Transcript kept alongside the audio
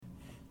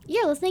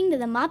You're listening to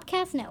the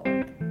Mopcast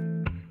Network.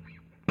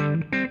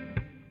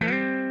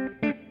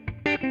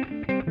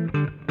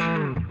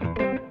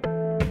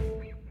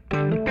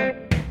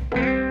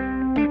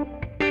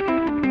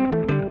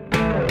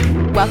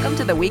 Welcome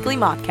to the weekly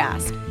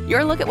Mopcast,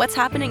 your look at what's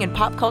happening in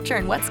pop culture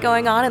and what's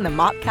going on in the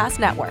Mopcast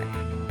Network.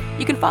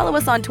 You can follow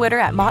us on Twitter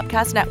at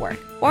Mopcast Network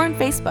or on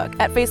Facebook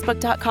at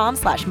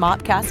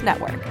facebook.com/Mopcast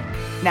Network.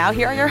 Now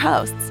here are your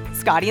hosts,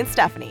 Scotty and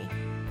Stephanie.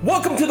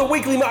 Welcome to the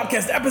weekly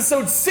Mopcast,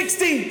 episode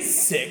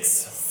 66.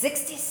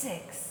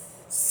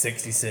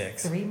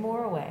 66. 3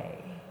 more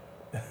away.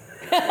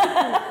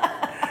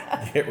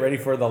 Get ready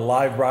for the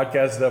live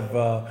broadcast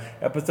of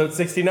episode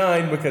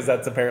 69 because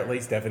that's apparently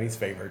Stephanie's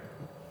favorite.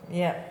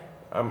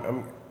 Yep.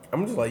 I'm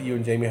just let you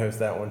and Jamie host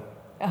that one.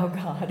 Oh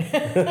God.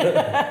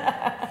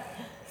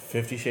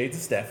 50 Shades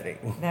of Stephanie.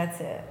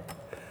 That's it.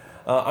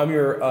 I'm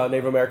your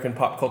Native American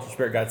pop culture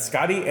spirit guide,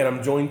 Scotty, and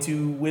I'm joined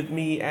with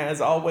me, as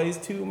always,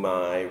 to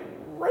my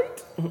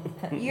right.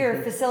 Your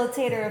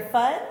facilitator of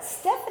fun,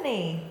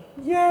 Stephanie.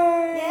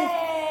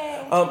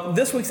 Yay!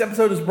 This week's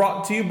episode is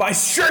brought to you by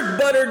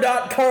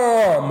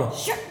shirtbutter.com.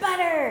 Shirt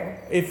butter.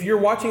 If you're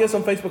watching us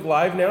on Facebook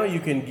Live now,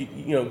 you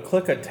can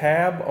click a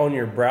tab on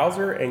your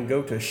browser and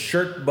go to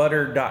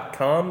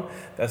shirtbutter.com.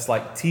 That's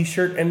like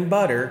t-shirt and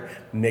butter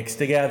mixed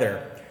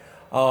together.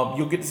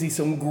 You'll get to see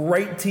some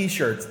great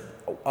t-shirts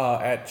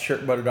at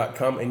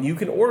shirtbutter.com, and you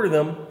can order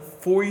them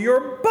for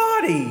your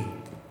body.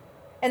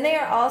 And they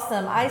are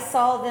awesome. I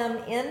saw them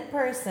in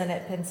person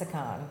at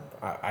Pensacon.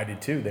 I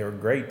did too. They were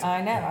great.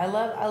 I know. I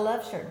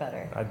love shirt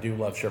butter. I do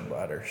love shirt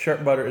butter.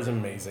 Shirt butter is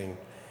amazing.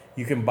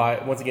 You can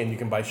buy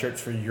shirts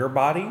for your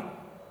body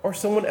or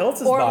someone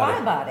else's or body. Or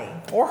my body.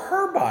 Or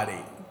her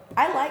body.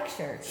 I like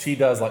shirts. She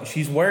does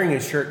she's wearing a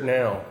shirt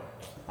now.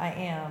 I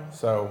am.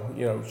 So,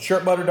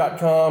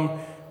 shirtbutter.com.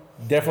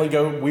 Definitely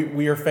go.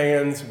 We are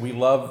fans. We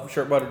love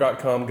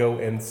shirtbutter.com. Go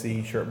and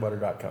see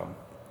shirtbutter.com.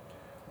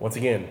 Once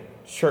again,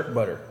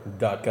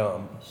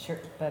 shirtbutter.com.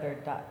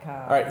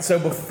 Shirtbutter.com. All right. So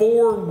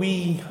before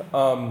we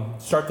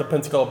start the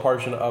Pensacon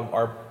portion of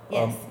our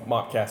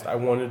Mopcast, I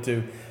wanted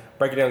to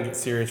break it down and get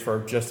serious for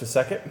just a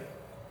second.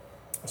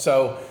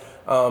 So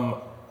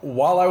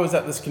while I was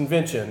at this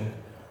convention,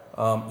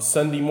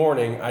 Sunday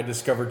morning, I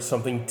discovered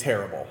something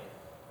terrible.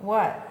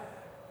 What?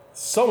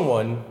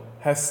 Someone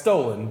has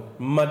stolen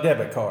my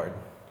debit card.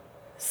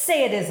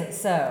 Say it isn't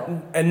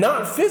so. And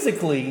not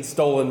physically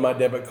stolen my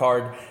debit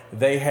card.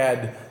 They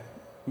had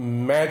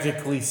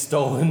magically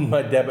stolen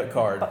my debit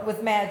card. But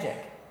with magic.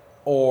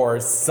 Or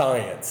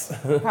science.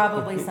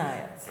 Probably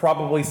science.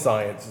 Probably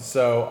science.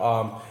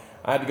 So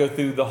I had to go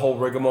through the whole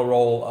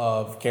rigmarole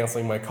of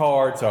canceling my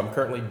card. So I'm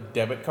currently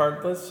debit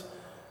cardless.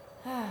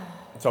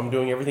 So I'm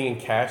doing everything in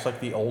cash like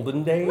the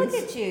olden days. Look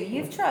at you.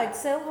 You've tried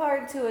so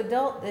hard to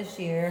adult this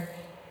year.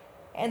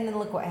 And then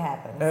look what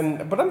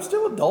happens. But I'm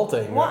still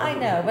adulting. Well, I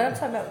know, but I'm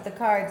talking about with the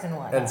cards and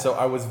whatnot. And so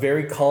I was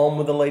very calm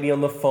with the lady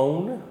on the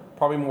phone,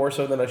 probably more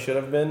so than I should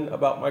have been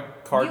about my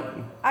card.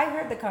 I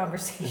heard the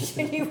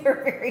conversation. You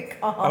were very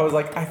calm. I was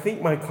like, I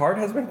think my card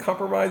has been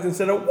compromised,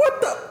 instead of where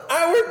the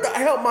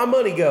hell my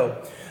money go?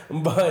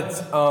 But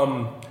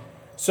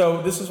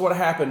so this is what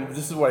happened.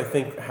 This is what I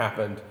think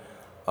happened.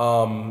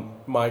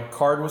 My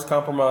card was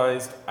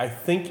compromised. I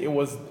think it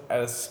was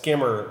at a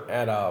skimmer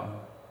at a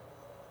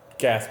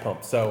gas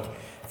pump. So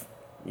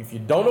if you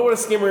don't know what a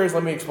skimmer is,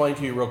 let me explain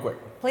to you real quick.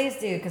 Please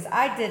do, because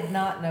I did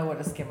not know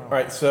what a skimmer was. All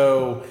right,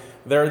 so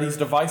there are these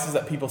devices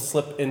that people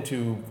slip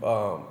into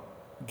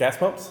gas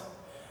pumps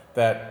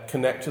that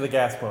connect to the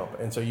gas pump.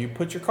 And so you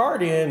put your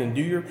card in and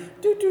do your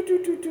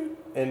do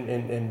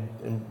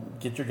and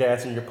get your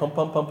gas and your pump,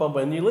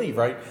 and you leave,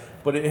 right?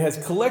 But it has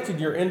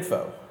collected your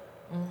info,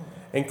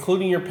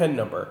 including your PIN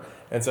number.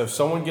 And so if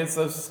someone gets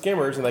those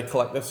skimmers and they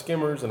collect those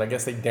skimmers, and I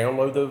guess they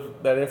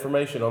download that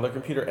information on their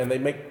computer and they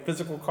make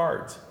physical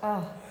cards.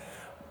 Oh.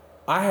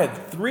 I had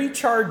 3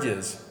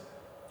 charges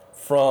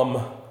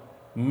from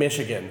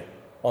Michigan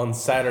on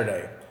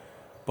Saturday,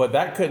 but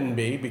that couldn't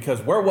be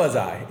because where was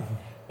I?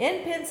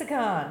 In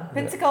Pensacon,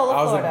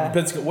 Pensacola, Florida. In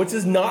Pensacola, which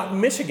is not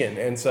Michigan.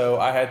 And so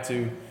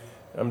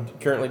I'm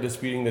currently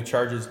disputing the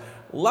charges.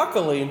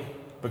 Luckily,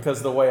 because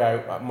of the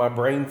way my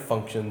brain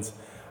functions,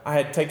 I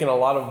had taken a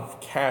lot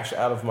of cash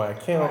out of my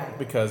account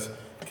because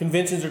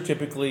conventions are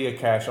typically a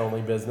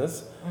cash-only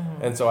business.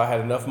 Mm-hmm. And so I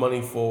had enough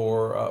money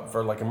for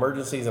like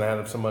emergencies, and I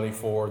had some money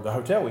for the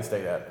hotel we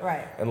stayed at.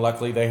 Right. And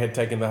luckily they had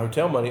taken the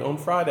hotel money on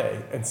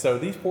Friday. And so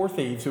these poor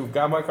thieves who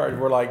got my card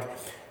were like,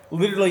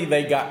 literally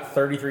they got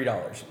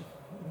 $33.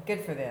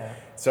 Good for them.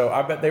 So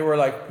I bet they were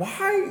like,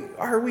 why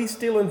are we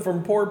stealing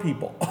from poor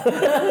people?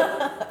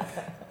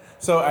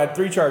 So I had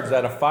 3 charges. I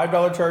had a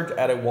 $5 charge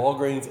at a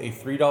Walgreens, a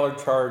 $3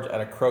 charge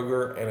at a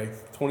Kroger, and a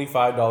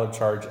 $25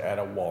 charge at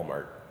a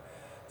Walmart.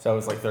 So it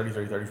was like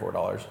 $33,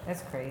 $34.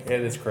 That's crazy.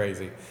 It is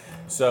crazy.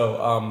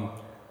 So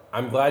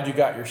I'm glad you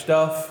got your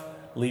stuff.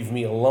 Leave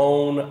me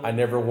alone. I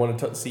never want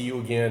to see you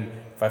again.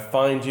 If I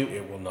find you,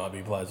 it will not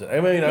be pleasant.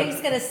 I mean,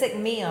 he's gonna sick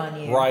me on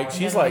you. Right?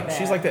 She's like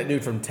that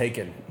dude from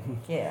Taken.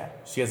 Yeah.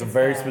 She has a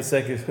very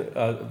specific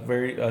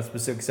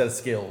set of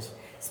skills.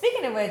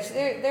 Speaking of which,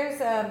 there's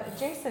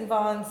Jason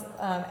Vaughn's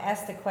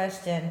asked a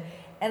question,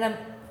 and I'm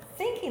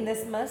thinking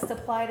this must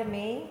apply to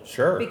me.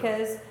 Sure.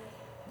 Because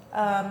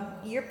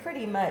you're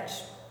pretty much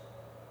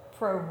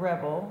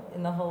pro-rebel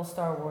in the whole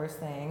Star Wars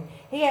thing.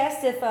 He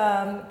asked if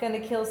I'm going to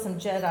kill some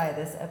Jedi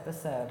this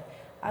episode.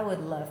 I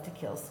would love to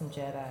kill some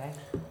Jedi.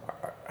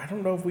 I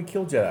don't know if we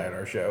kill Jedi on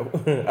our show.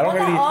 Not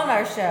on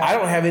our show. I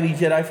don't have any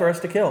Jedi for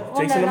us to kill.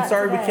 Well, Jason, no, I'm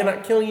sorry, today. we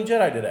cannot kill any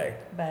Jedi today.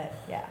 But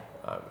yeah.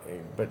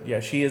 But yeah,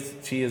 she is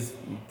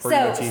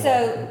pretty much evil.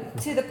 So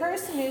to the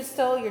person who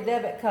stole your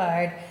debit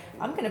card,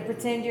 I'm going to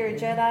pretend you're a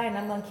Jedi and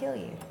I'm going to kill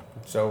you.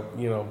 So,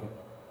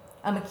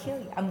 I'm going to kill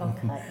you. I'm going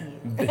to cut you.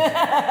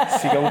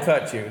 she gonna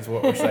cut you is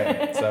what we're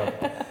saying. So,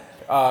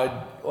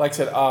 like I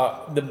said,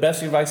 the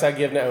best advice I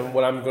give now, and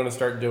what I'm going to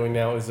start doing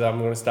now is I'm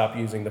going to stop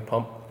using the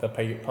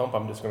pay pump.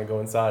 I'm just going to go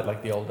inside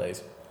like the old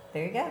days.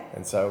 There you go.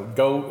 And so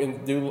go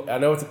and do. I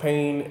know it's a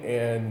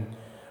pain,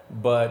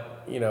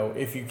 but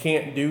if you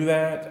can't do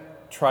that,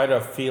 try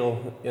to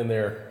feel in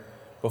there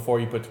before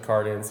you put the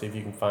card in. See if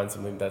you can find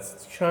something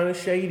that's kind of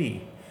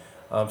shady.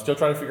 I'm still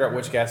trying to figure out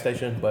which gas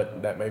station,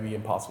 but that may be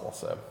impossible.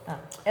 So,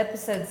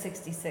 episode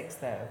 66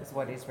 though is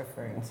what he's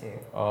referring to.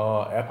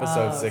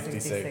 Episode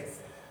 66.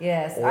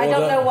 Yes, I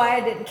don't know why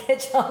I didn't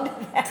catch on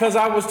to that. Because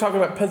I was talking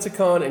about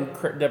Pensacon and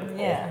debit card.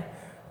 Yeah.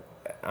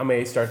 I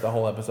may start the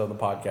whole episode of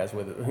the podcast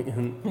with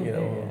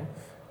it.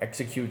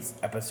 Executes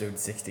episode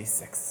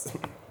 66.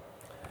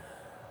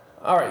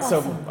 All right,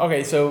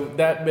 awesome. so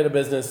that bit of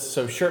business.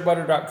 So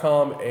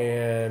shirtbutter.com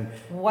and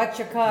watch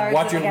your cards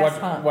at the gas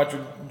pump. Watch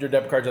your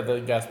debit cards at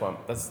the gas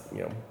pump. That's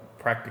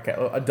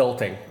practical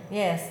adulting.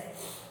 Yes.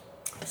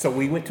 So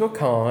we went to a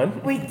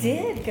con. We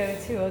did go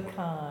to a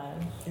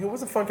con. It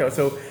was a fun con.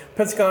 So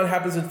Pensacon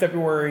happens in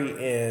February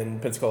in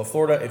Pensacola,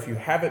 Florida. If you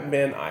haven't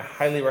been, I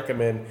highly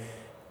recommend.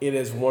 It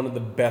is one of the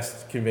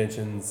best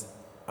conventions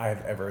I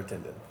have ever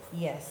attended.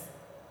 Yes.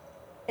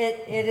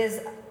 It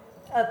is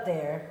up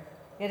there.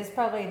 It is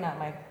probably not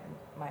my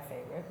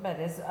favorite, but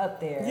it's up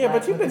there. Yeah,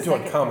 but you've been to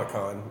a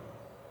Comic-Con.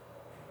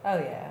 Oh,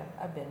 yeah.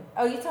 I've been.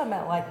 Oh, you talking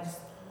about like just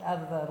out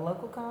of the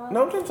local con?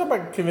 No, I'm talking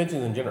about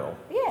conventions in general.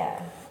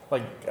 Yeah.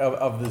 Like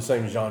of the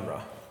same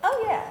genre.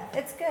 Oh, yeah.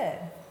 It's good.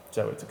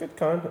 So it's a good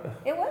con.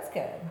 It was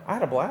good. I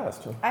had a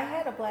blast. I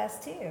had a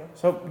blast too.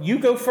 So you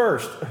go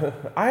first.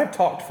 I have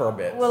talked for a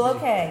bit. Well,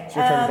 okay. It's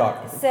your turn to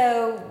talk.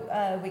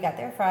 So we got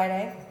there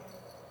Friday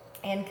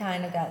and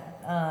kind of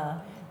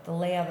got the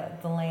layout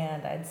of the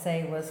land, I'd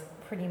say, was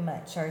pretty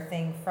much our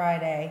thing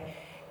Friday.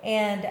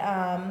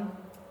 And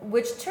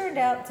which turned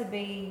out to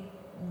be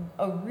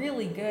a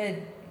really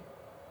good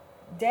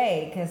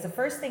day because the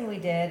first thing we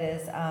did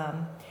is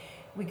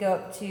we go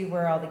up to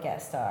where all the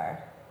guests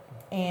are.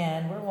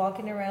 And we're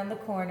walking around the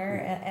corner,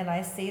 and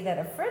I see that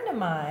a friend of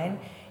mine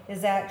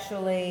is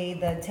actually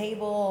the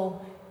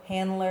table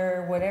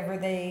handler, whatever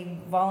they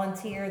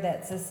volunteer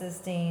that's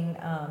assisting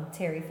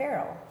Terry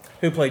Farrell.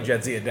 Who played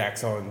Jadzia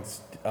Dax on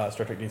Star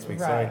Trek Deep Space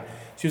Nine. Right.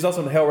 She was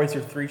also in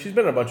Hellraiser 3. She's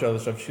been in a bunch of other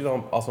stuff. She's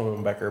also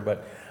in Becker,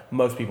 but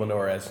most people know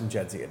her as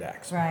Jadzia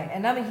Dax. Right,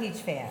 and I'm a huge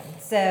fan.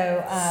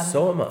 So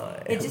so am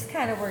I. It just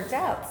kind of worked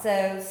out.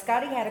 So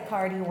Scotty had a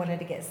card he wanted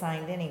to get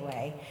signed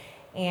anyway.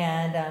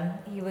 And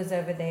he was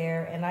over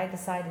there, and I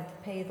decided to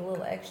pay the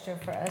little extra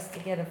for us to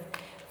get a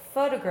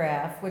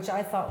photograph, which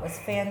I thought was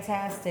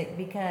fantastic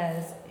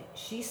because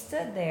she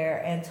stood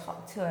there and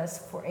talked to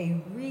us for a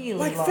really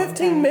long time. Like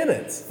 15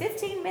 minutes.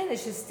 15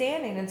 minutes just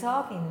standing and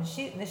talking and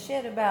shooting the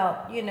shit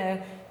about,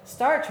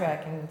 Star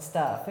Trek and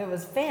stuff. It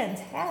was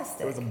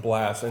fantastic. It was a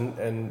blast,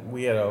 and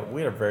we had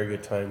a very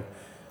good time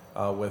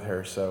with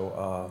her.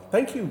 So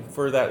thank you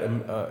for that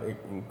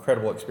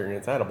incredible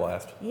experience. I had a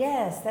blast.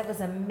 Yes, that was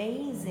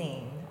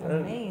amazing.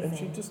 Amazing. And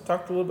she just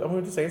talked a little bit.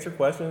 We just answered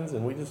questions,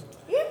 and we just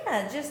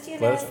just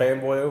let us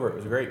fanboy over. It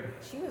was great.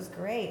 She was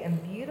great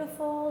and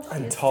beautiful. She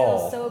and is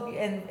tall. Still so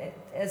and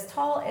as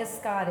tall as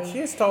Scotty. She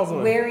is tall as a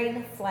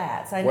wearing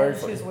flats. I know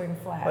she was wearing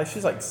flats. Like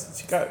she's like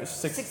she got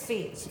 6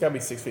 feet. She's got to be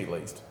 6 feet at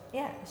least.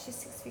 Yeah, she's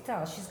 6 feet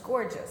tall. She's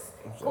gorgeous.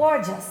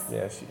 Gorgeous.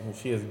 Yeah,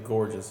 she is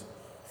gorgeous.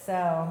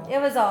 So it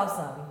was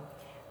awesome.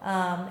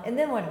 And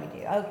then what did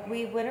we do?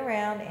 We went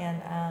around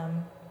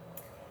and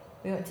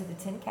we went to the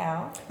Tin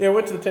Cow. Yeah, we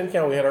went to the Tin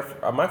Cow. We had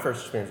my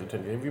first experience with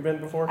Tin Cow. Have you been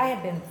before? I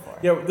had been before.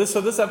 Yeah, this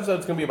episode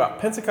is going to be about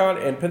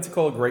Pensacon and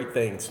Pensacola great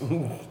things.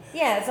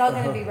 Yeah, it's all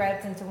going to be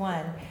wrapped into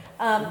one.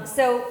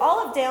 So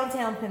all of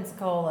downtown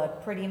Pensacola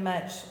pretty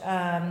much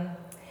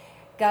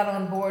got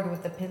on board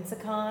with the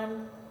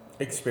Pensacon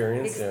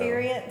experience.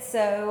 Yeah.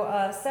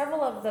 So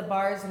several of the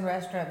bars and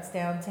restaurants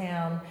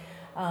downtown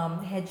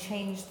had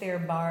changed their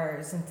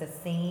bars into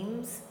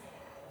themes,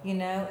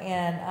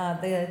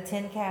 and the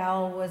Tin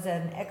Cow was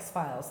an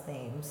X-Files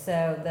theme.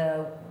 So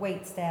the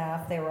wait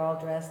staff, they were all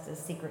dressed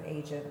as secret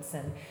agents,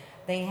 and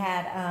they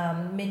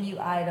had menu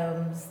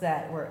items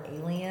that were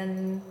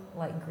alien,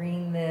 like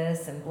green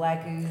this and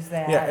black ooze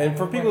that. Yeah, and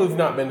for people who've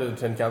not been to the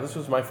Tin Cow, this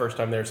was my first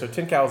time there. So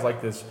Tin Cow is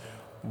like this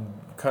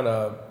kind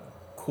of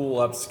cool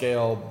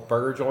upscale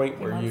burger joint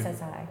Your where mom you.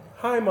 says hi.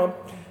 Hi, Mom.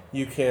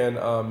 you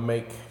can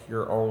make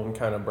your own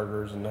kind of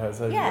burgers and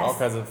has Yes. all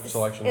kinds of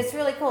selections. It's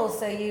really cool.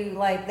 So you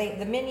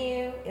the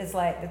menu is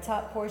like the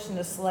top portion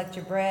to select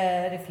your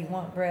bread if you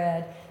want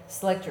bread,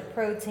 select your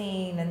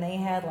protein, and they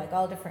had like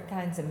all different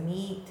kinds of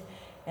meat,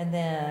 and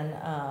then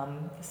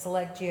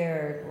select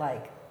your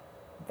like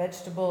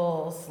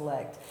vegetables,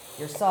 select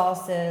your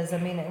sauces. I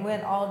mean, it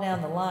went all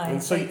down the line.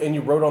 And so and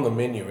you wrote on the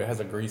menu. It has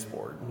a grease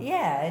board.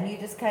 Yeah, and you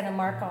just kind of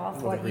mark off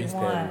With what a you grease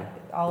want pen.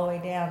 all the way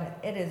down.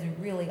 It is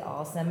really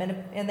awesome,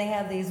 and they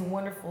have these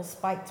wonderful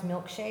spiked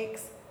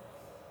milkshakes.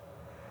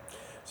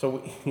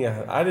 So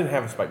I didn't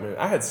have a spiked milk.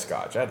 I had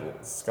scotch. I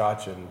had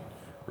scotch and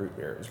root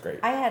beer. It was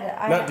great.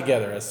 Not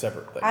together as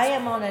separate things. I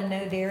am on a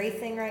no dairy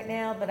thing right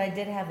now, but I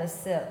did have a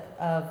sip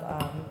of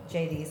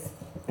JD's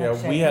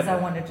milkshake because I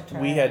wanted to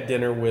try. We had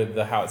dinner with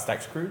the How It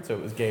Stacks crew, so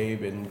it was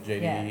Gabe and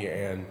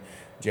JD and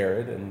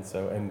Jared,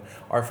 and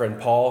our friend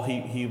Paul.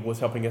 He was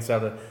helping us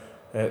out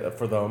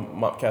for the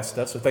Mopcast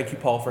stuff. So thank you,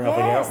 Paul, for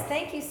helping out. Yes,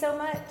 thank you so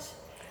much.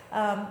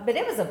 But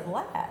it was a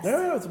blast.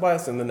 Yeah, it was a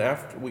blast. And then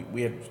after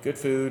we had good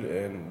food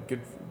and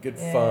good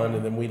fun,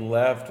 and then we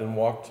left and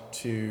walked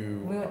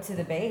to. We went to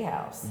the Bay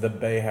House. The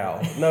Bay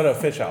House. No,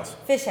 Fish House.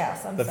 Fish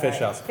House. I'm sorry. Fish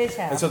House. Fish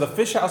House. And so the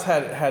Fish House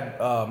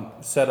had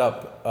set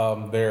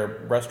up their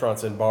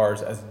restaurants and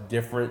bars as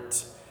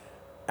different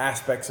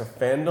aspects of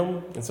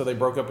fandom, and so they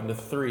broke up into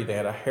three. They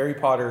had a Harry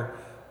Potter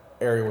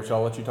area, which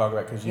I'll let you talk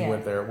about because you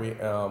went there. We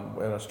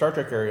in a Star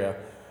Trek area.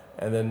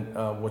 And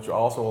then, which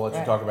also will let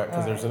you talk about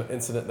because there's an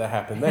incident that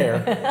happened there.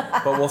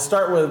 But we'll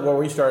start with where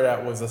we started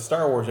out was the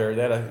Star Wars area.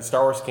 They had a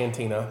Star Wars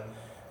cantina,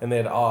 and they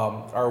had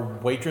our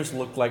waitress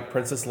looked like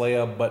Princess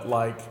Leia, but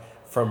like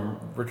from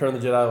Return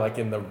of the Jedi, like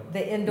in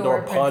the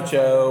indoor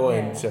poncho,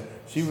 and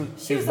she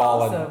was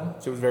balling. awesome.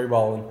 She was very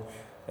balling,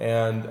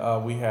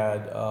 and we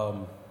had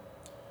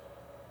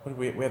what did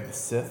we had the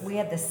Sith. We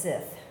had the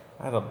Sith.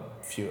 I had a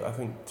few, I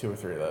think 2 or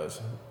 3 of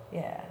those.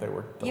 Yeah. They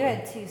were. You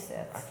had 2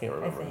 Siths. I can't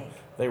remember. I think.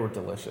 They were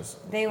delicious.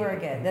 They were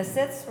good. The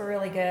Siths were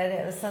really good.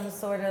 It was some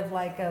sort of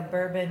like a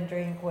bourbon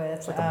drink with.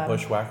 It's like a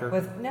bushwhacker.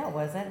 No, it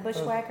wasn't.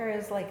 Bushwhacker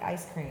is like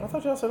ice cream. I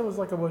thought y'all said it was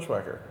like a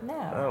bushwhacker.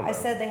 No, I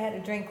said they had to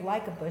drink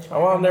like a bushwhacker.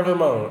 Oh, well, never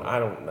mind. I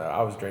don't know.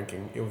 I was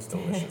drinking. It was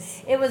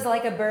delicious. It was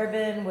like a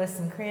bourbon with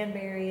some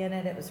cranberry in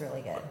it. It was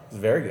really good. It was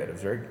very good. It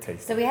was very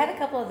tasty. So we had a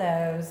couple of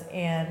those,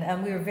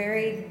 and we were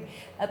very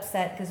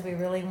upset because we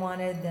really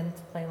wanted them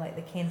to play like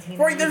the cantina.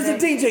 Right, there's a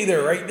music. DJ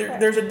there, right?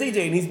 There's a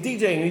DJ, and he's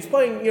DJing, and he's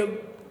playing,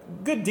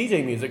 good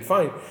DJ music,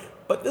 fine.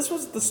 But this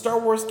was the Star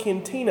Wars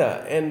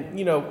cantina, and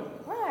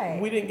Right.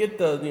 we didn't get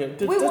the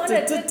We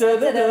wanted the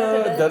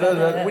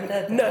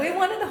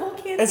whole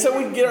cantina. And so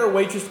we get our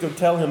waitress to go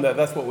tell him that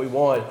that's what we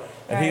want,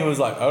 and he Right. was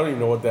like, I don't even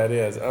know what that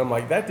is. And I'm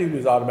like, that dude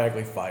was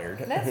automatically fired.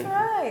 That's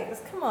right.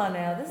 Come on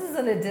now. This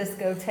isn't a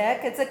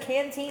discotheque. It's a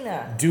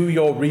cantina. Do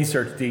your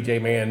research, DJ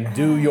man.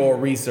 Do your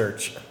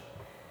research.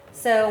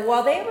 So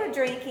while they were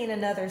drinking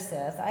another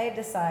Sith, I had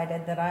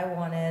decided that I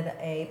wanted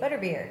a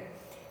butterbeer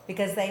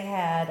because they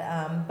had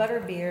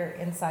butterbeer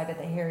inside of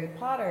the Harry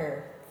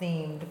Potter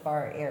themed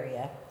bar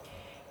area.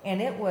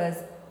 And it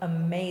was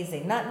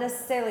amazing. Not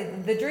necessarily,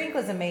 the drink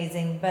was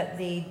amazing, but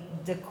the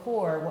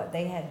decor, what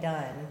they had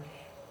done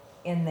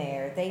in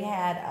there. They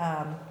had,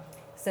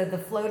 so the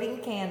floating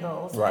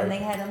candles, Right. and they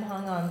had them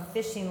hung on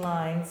fishing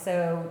lines.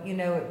 So,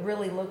 it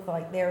really looked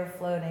like they were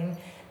floating.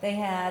 They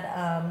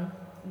had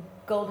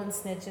golden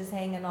snitches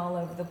hanging all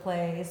over the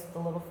place, the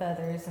little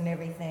feathers and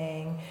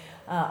everything.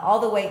 All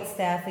the wait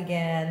staff,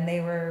 again, they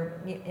were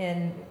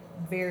in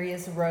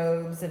various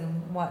robes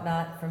and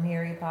whatnot from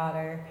Harry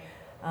Potter.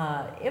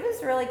 It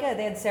was really good.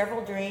 They had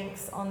several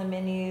drinks on the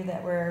menu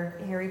that were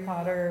Harry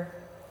Potter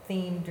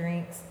themed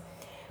drinks.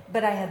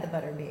 But I had the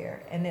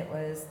butterbeer, and it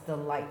was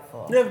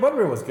delightful. Yeah, the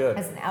butterbeer was good.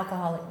 It's an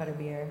alcoholic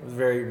butterbeer. It was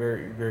very,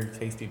 very, very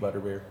tasty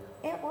butterbeer.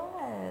 It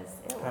was.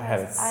 I had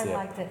a sip. I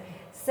liked it.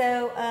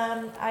 So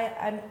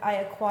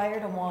I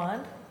acquired a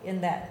wand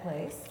in that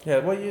place. Yeah,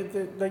 well,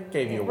 they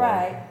gave you a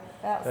Right. wand.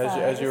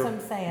 Outside. That's what I'm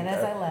saying.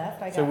 As I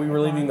left, I got So we were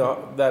the leaving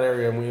wand. that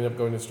area, and we ended up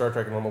going to Star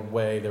Trek. And on the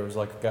way, there was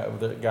like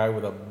a guy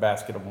with a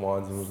basket of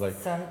wands, and was like,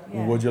 So,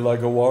 yeah. "Would you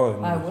like a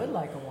wand?" I would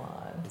like a wand.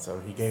 So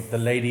he gave the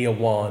lady a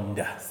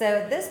wand. So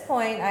at this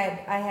point,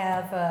 I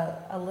have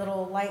a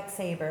little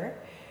lightsaber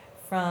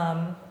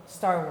from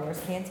Star Wars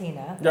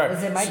Cantina. That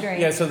was in my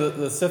drink. Yeah, so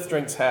the Sith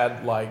drinks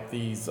had like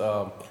these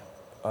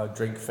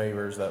drink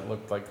favors that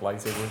looked like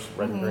lightsabers,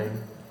 red and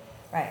green.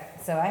 Right.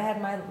 So I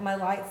had my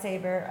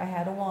lightsaber. I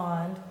had a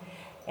wand.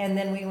 And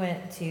then we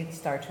went to the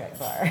Star Trek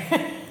bar.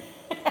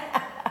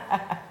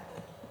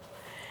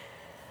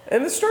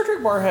 And the Star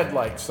Trek bar had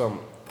like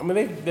some. I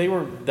mean, they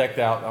were decked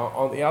out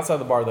on the outside of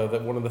the bar though.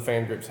 That one of the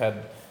fan groups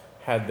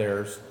had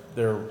their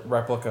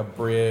replica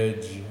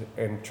bridge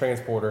and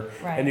transporter,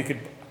 Right. and you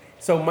could.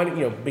 So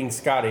being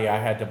Scotty, I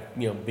had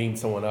to beam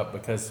someone up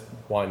because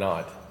why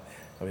not?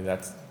 I mean,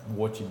 that's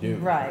what you do.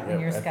 Right, when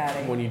you're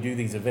Scotty. When you do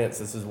these events,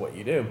 this is what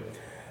you do.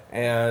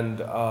 And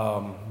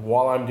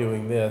while I'm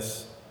doing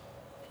this,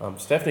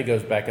 Stephanie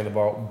goes back in the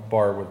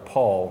bar with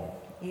Paul.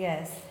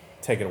 Yes.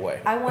 take it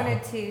away. I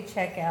wanted to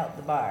check out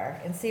the bar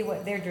and see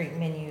what their drink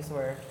menus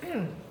were.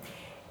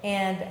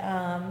 And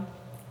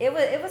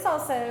it was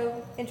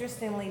also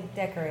interestingly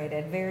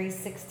decorated, very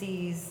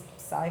 60s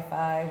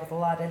sci-fi with a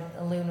lot of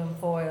aluminum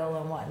foil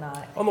and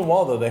whatnot. On the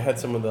wall, though, they had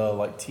some of the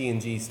like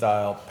TNG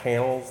style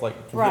panels, like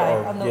or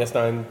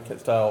DS9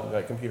 style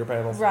like computer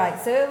panels. Right.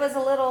 So it was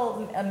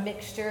a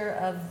mixture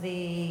of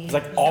the. It's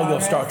like all your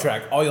Star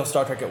Trek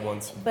at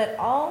once. But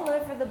all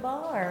over the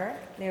bar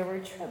there were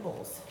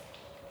tribbles.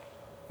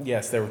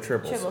 Yes, there were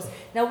tribbles.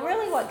 Now,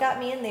 really, what got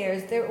me in there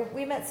is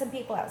we met some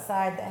people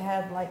outside that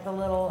had like the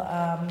little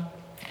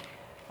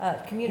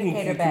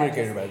communicator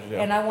badges,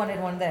 yeah. And I wanted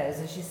one of those,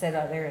 and she said,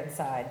 "Oh, they're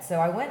inside." So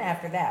I went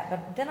after that,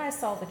 but then I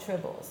saw the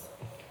tribbles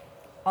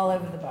all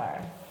over the bar.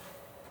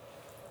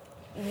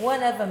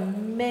 One of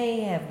them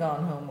may have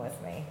gone home with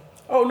me.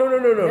 Oh no!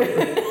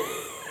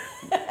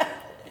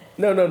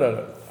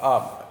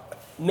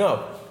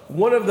 No.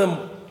 One of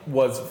them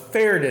was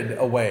ferreted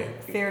away.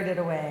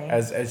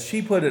 As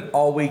she put it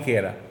all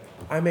weekend,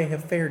 I may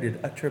have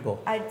ferreted a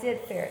tribble. I did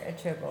ferret a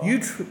tribble.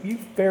 You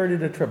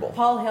ferreted a tribble.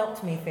 Paul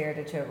helped me ferret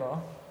a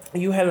tribble.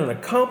 You had an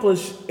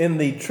accomplice in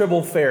the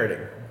tribble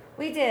ferreting.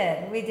 We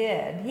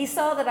did. He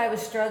saw that I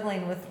was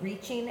struggling with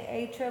reaching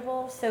a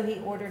tribble, so he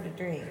ordered a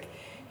drink.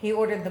 He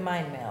ordered the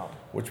mind meld.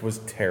 Which was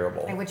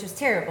terrible. Which was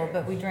terrible,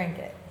 but we drank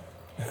it.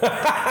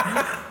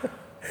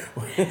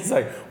 It's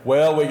like,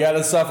 well, we got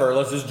to suffer.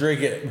 Let's just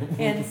drink it.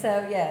 And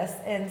so, yes.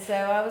 And so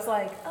I was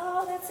like,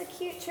 oh, that's a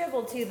cute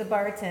tribble to the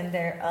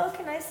bartender. Oh,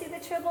 can I see the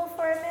tribble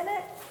for a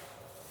minute?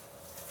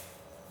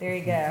 There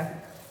you go.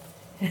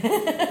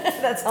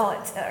 That's all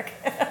it took.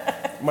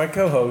 My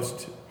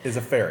co-host is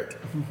a ferret.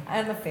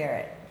 I'm a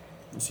ferret.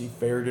 She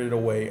ferreted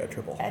away a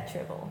tribble. A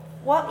tribble.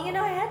 Well,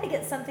 I had to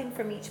get something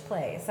from each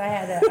place. I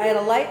had a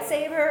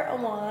lightsaber, a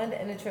wand,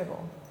 and a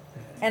tribble.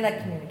 And a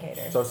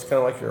communicator. So it's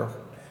kind of like your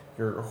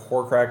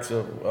Horcrux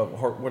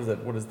what is it?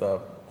 What is the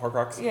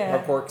Horcrux?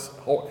 Yeah. Horcrux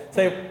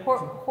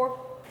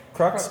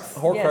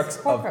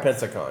of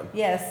Pensacon.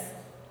 Yes.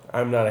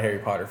 I'm not a Harry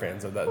Potter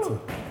fan, so that's.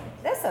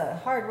 That's a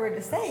hard word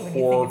to say when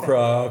you think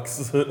about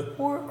it.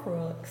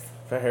 Horcrux.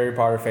 The Harry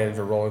Potter fans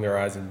are rolling their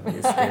eyes and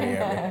screaming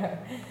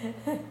at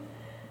me.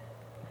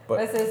 But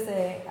what's this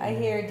say? I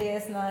hear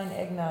DS9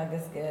 eggnog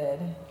is good.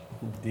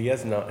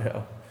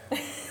 DS9.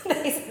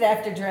 They said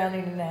after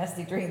drowning in a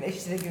nasty drink, they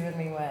should have given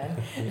me one.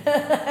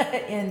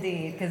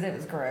 Indeed, because it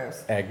was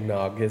gross.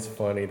 Eggnog is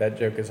funny. That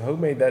joke is. Who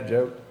made that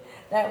joke?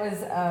 That was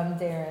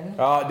Darren.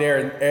 Oh,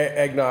 Darren.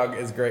 Eggnog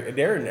is great.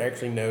 Darren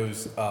actually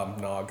knows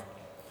Nog.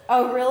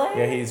 Oh, really?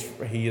 Yeah,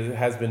 he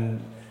has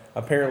been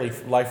apparently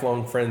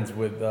lifelong friends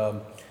with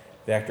the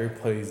actor who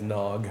plays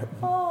Nog.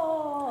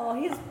 Oh,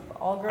 he's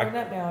all grown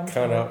up now. I'm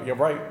kind of. Yeah,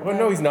 right. Well,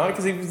 no, he's not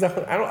because he was.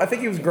 I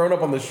think he was grown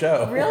up on the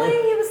show. Really?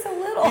 He was so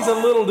little. He's a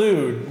little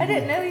dude. I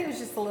didn't know he was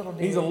just a little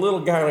dude. He's a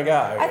little kind of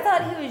guy. I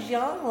thought he was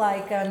young,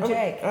 like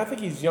Jake. I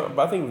think he's young,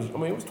 but I think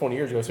it was 20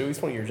 years ago, so he's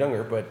 20 years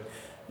younger. But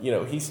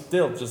he's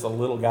still just a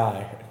little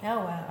guy. Oh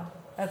wow.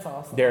 That's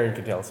awesome. Darren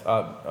can tell us.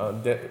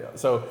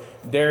 So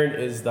Darren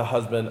is the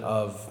husband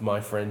of my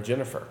friend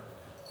Jennifer,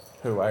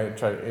 who I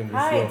tried to introduce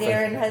Hi, you on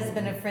Darren, Facebook.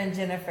 husband of friend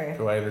Jennifer.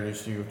 Who I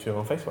introduced you to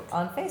on Facebook.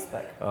 On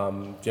Facebook.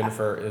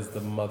 Jennifer is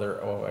the mother.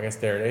 Well, I guess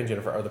Darren and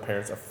Jennifer are the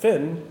parents of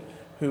Finn,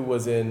 who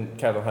was in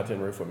Cat on Hot Tin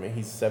Roof with me.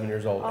 He's 7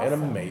 years old and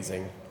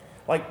amazing,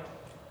 like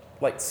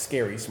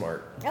scary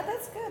smart. Yeah,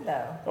 that's good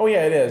though. Oh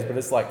yeah, it is, but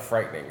it's like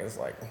frightening. It's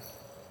like.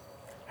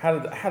 How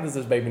does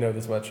this baby know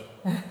this much?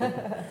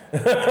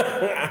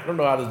 I don't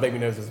know how this baby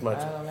knows this much.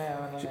 I don't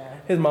know.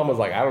 His mom was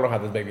like, I don't know how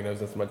this baby knows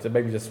this much. The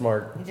baby's just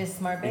smart. He's just a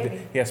smart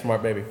baby. Yeah,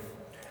 smart baby.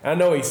 I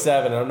know he's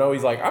 7. I know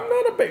he's like, I'm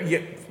not a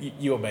baby.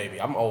 You a baby.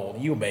 I'm old.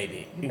 You a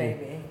baby. You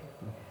baby.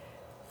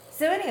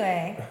 So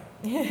anyway,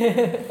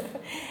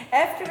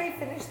 after we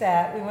finished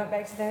that, we went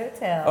back to the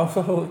hotel. Oh,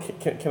 so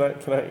can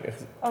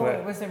I?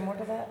 Was there more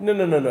to that?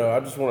 No. I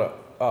just want to.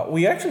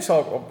 We actually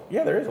saw.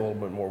 Yeah, there is a little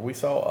bit more. We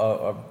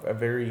saw a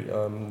very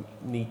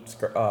neat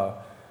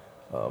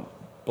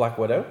Black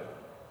Widow.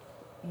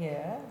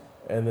 Yeah.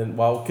 And then,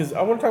 because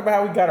I want to talk about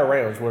how we got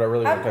around. Is what I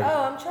really want to talk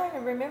about. I'm trying to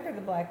remember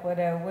the Black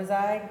Widow.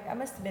 I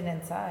must have been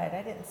inside.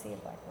 I didn't see a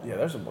Black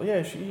Widow.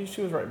 Yeah,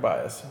 she was right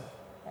by us.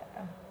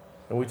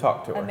 And we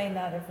talked to her. I may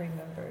not have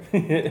remembered.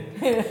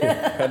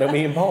 I know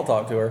me and Paul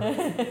talked to her.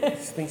 I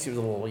think she was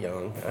a little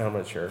young. I'm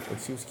not sure, but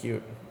she was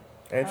cute.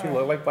 And she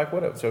looked like Black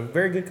Widow. So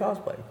very good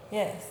cosplay.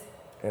 Yes.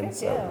 And good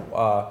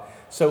so,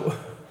 so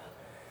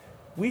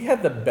we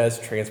had the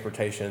best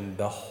transportation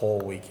the whole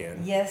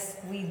weekend. Yes,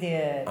 we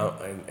did.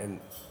 And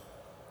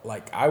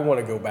I want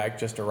to go back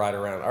just to ride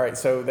around. All right,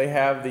 so they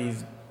have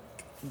these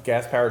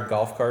gas-powered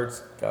golf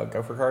carts,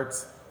 gopher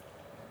carts,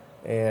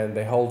 and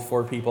they hold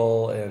 4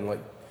 people, and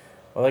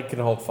they can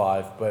hold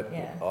 5, but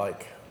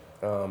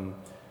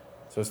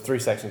so it's 3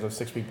 sections of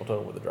 6 people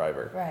total with the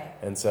driver. Right.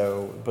 And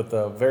so, but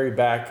the very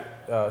back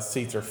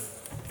seats are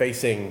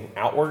facing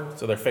outward,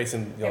 so they're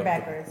facing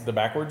backwards. The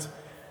backwards,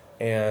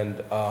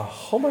 and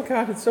oh my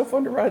God, it's so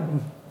fun to ride.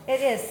 It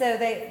is. So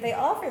they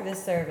offer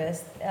this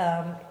service.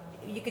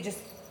 You could just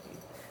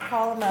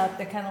call them up.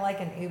 They're kind of like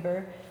an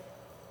Uber,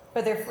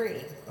 But they're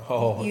free.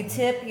 Oh. You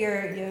tip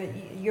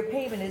your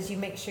payment is you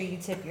make sure you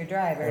tip your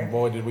driver. And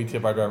boy, did we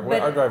tip our driver.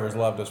 But, our drivers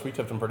loved us. We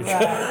tipped them pretty good.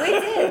 We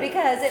did,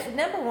 because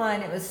number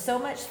one, it was so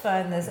much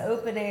fun, this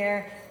open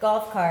air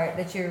golf cart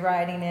that you're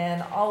riding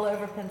in all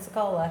over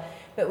Pensacola.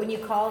 But when you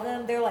call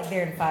them, they're like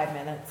there in 5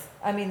 minutes.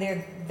 I mean,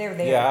 they're there.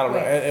 Yeah, I don't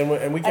quick.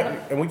 know.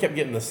 And we kept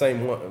getting the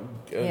same one.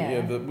 Yeah.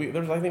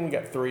 I think we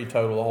got 3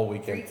 total the whole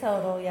weekend. 3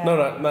 total, yeah.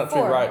 No, not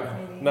 4, 3 rides.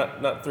 maybe.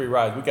 Not 3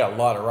 rides. We got a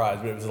lot of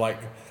rides, but it was like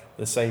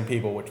the same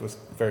people, which was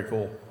very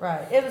cool.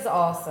 Right. It was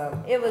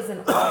awesome. It was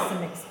an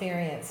awesome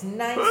experience.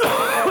 Nice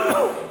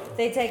people.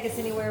 They take us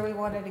anywhere we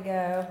wanted to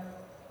go.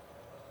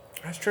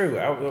 That's true.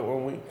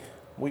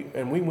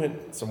 We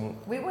went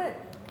We went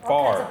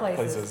all far kinds of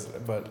places.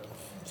 but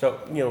so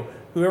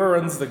whoever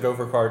runs the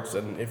gopher carts,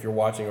 and if you're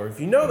watching, or if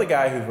you know the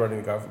guy who's running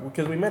the gopher,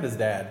 because we met his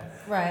dad.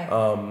 Right.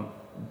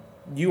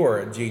 You are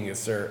a genius,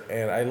 sir,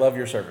 and I love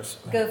your service.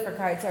 Gopher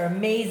carts are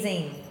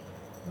amazing.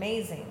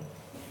 Amazing.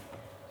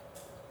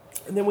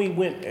 And then we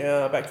went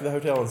back to the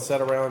hotel and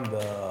sat around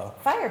the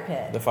Fire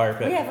pit. The fire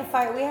pit. We had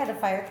a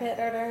fire pit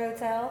at our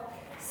hotel,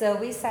 so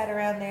we sat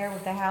around there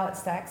with the How It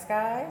Stacks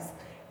guys,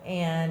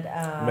 and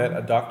met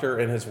a doctor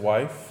and his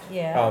wife.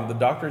 Yeah. The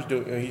doctor's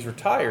he's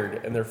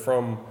retired, and they're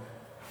from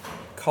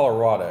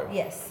Colorado.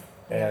 Yes.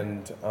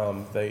 And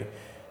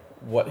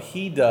what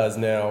he does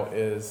now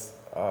is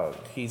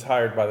he's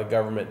hired by the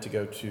government to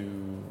go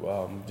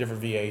to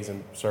different VAs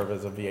and serve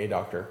as a VA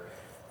doctor,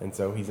 and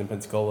so he's in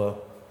Pensacola.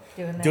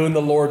 Doing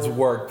the Lord's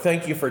work.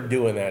 Thank you for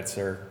doing that,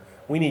 sir.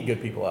 We need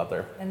good people out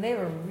there. And they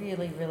were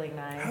really, really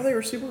nice. Oh, they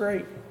were super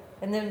great.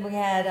 And then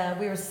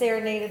we were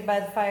serenaded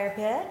by the fire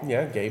pit.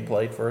 Yeah, Gabe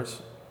played for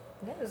us.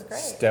 It was great.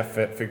 Steph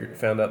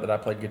found out that I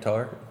played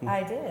guitar.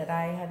 I did.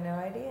 I had no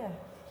idea.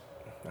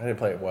 I didn't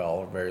play it well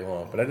or very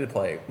long, but I did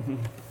play it.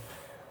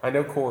 I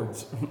know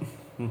chords.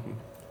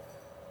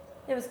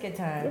 It was good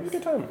times. It was a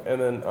good time. And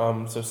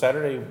then, so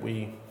Saturday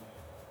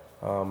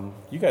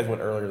you guys went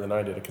earlier than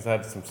I did because I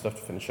had some stuff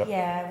to finish up.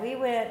 Yeah, we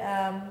went,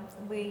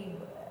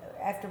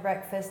 after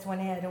breakfast went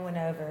ahead and went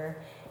over.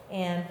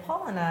 And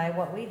Paul and I,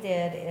 what we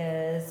did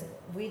is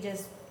we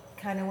just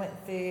kind of went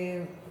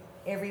through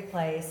every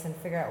place and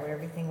figure out where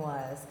everything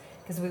was.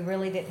 Because we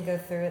really didn't go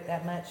through it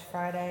that much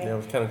Friday. Yeah, it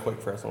was kind of quick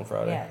for us on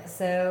Friday. Yeah,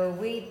 so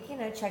we,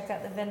 checked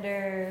out the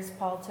vendors.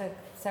 Paul took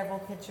several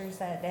pictures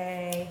that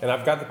day. And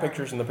I've got the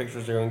pictures, and the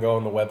pictures are going to go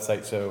on the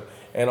website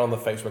and on the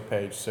Facebook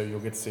page, so you'll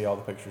get to see all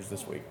the pictures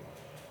this week.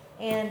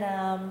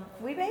 And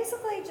we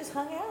basically just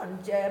hung out.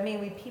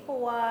 We people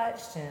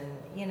watched,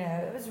 and,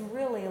 it was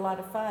really a lot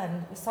of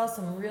fun. We saw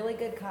some really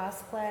good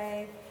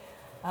cosplay.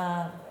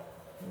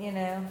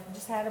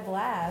 Just had a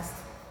blast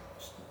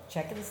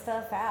checking the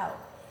stuff out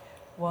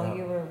while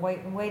you were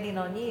waiting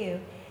on you.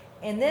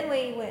 And then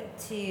we went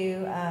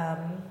to,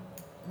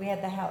 we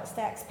had the How It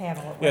Stacks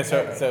panel at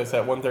 1:30. Yeah,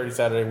 so at 1:30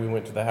 Saturday, we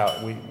went to the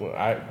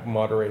I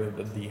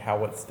moderated the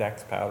How It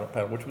Stacks panel,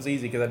 which was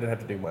easy because I didn't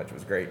have to do much. It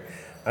was great.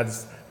 I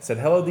just said,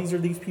 hello, these are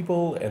these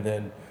people, and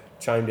then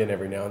chimed in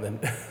every now and then.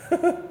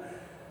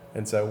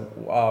 And so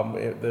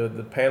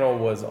the panel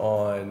was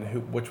on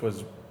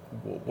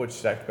which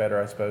stacked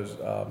better, I suppose,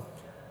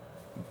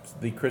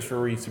 the Christopher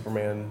Reeve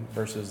Superman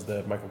versus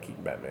the Michael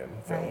Keaton Batman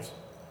films. Right.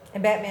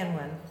 And Batman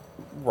won.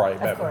 Right,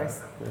 of Batman.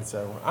 Course. And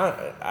so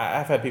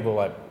I've had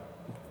people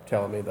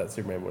telling me that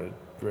Superman would have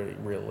really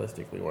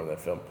realistically won that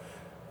film,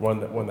 won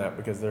that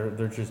because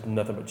there's just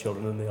nothing but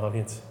children in the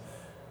audience.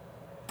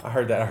 I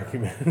heard that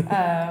argument.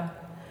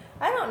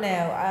 I don't know.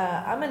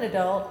 I'm an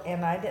adult,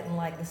 and I didn't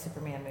like the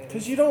Superman movie.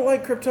 Because you don't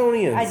like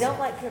Kryptonians. I don't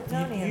like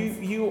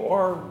Kryptonians. You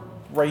are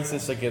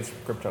racist against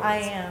Kryptonians. I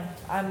am.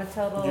 I'm a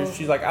total...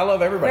 She's like, I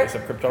love everybody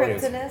except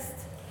Kryptonians. Kryptonist?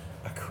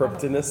 A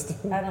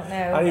kryptonist? I don't know.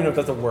 I don't even know if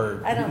that's a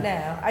word. I don't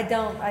know. I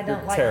don't like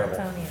terrible.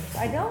 Kryptonians.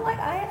 I don't like...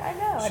 I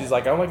know. She's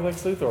like, I don't like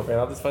Lex Luthor, man.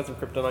 I'll just find some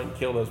kryptonite and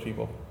kill those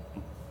people.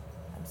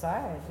 I'm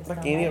sorry. I just Like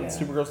don't any of like it.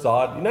 Supergirl,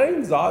 Zod. You're not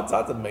even Zod.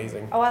 Zod's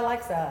amazing. Oh, I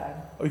like Zod.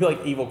 Oh, you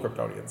like evil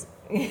Kryptonians.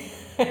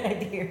 I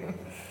do.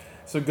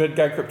 So good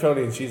guy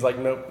Kryptonian. She's like,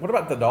 no. What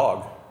about the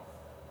dog?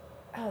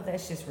 Oh,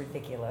 that's just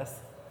ridiculous.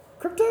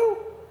 Crypto?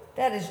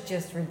 That is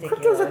just ridiculous.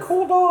 Crypto's a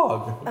cool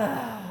dog.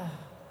 Oh,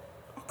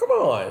 come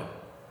on.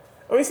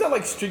 I mean, it's not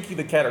like Streaky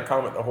the cat or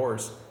Comet the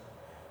horse.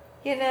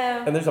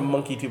 And there's a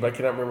monkey too, but I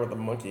cannot remember what the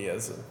monkey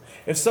is.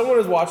 If someone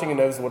is watching and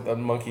knows what the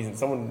monkey is, and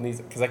someone needs,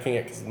 because I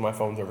can't, because my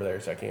phone's over there,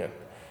 so I can't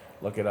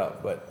look it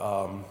up. But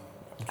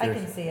I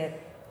can see it.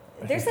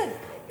 There's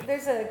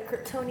a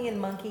Kryptonian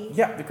monkey.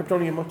 Yeah, the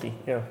Kryptonian monkey.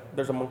 Yeah,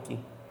 there's a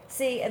monkey.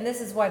 See, and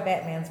this is why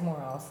Batman's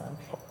more awesome.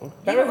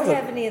 Batman You don't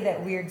have any of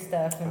that weird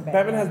stuff in Batman.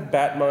 Batman has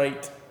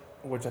Batmite,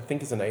 which I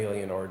think is an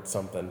alien or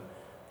something,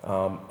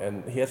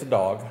 and he has a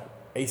dog,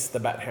 Ace the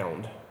Bat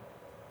Hound.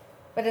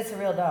 But it's a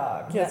real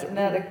dog, Yeah,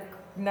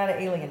 not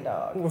an alien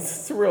dog. Well,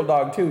 it's a real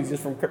dog too. He's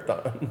just from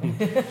Krypton.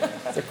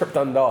 It's a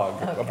Krypton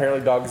dog. Okay.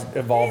 Apparently, dogs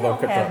evolved on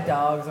Krypton. They don't have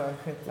dogs on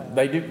Krypton.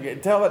 They do.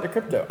 Tell that to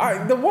Crypto.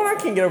 The one I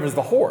can't get over is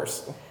the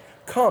horse,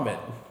 Comet.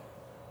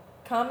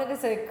 Comet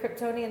is a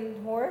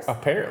Kryptonian horse?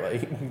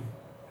 Apparently.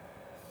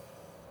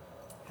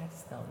 I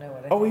just don't know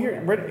what it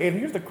is. And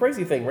here's the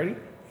crazy thing. Ready?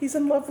 He's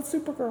in love with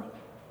Supergirl.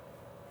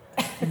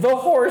 The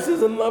horse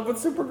is in love with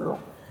Supergirl.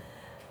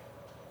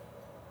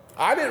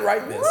 I didn't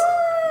write this.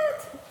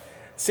 What?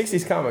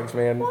 60s comics,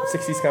 man. What?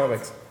 60s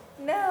comics.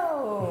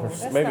 No,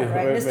 that's Maybe, not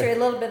right. maybe. A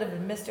little bit of a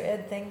Mr.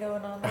 Ed thing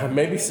going on there.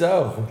 Maybe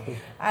so.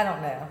 I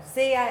don't know.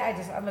 See,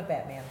 I'm a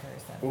Batman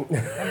person.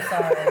 I'm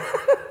sorry.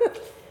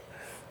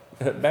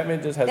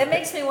 Batman just has... That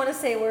makes me want to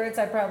say words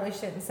I probably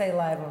shouldn't say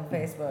live on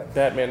Facebook.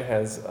 Batman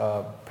has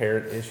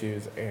parent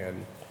issues,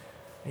 and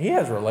he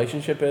has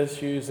relationship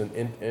issues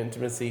and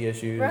intimacy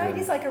issues. Right, and,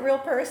 he's like a real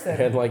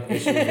person. and like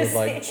issues with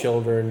like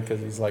children,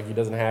 because he's like, he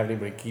doesn't have any,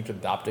 but he keeps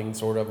adopting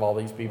sort of all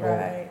these people.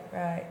 Right.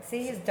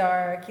 See, he's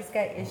dark. He's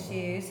got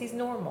issues. He's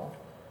normal.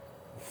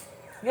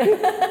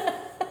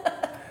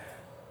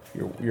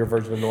 Your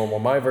version of normal,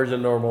 my version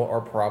of normal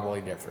are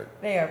probably different.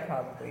 They are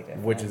probably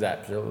different. Which is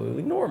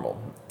absolutely normal.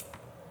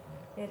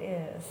 It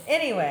is.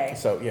 Anyway.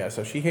 So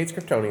she hates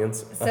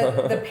Kryptonians.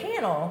 So the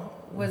panel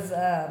was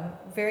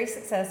very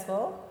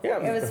successful. Yeah.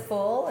 It was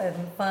full and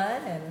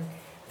fun. And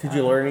Did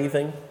you learn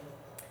anything?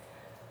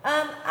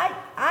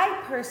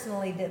 I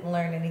personally didn't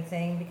learn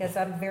anything because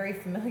I'm very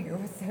familiar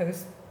with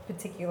those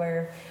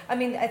particular. I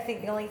mean, I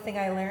think the only thing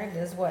I learned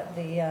is what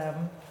the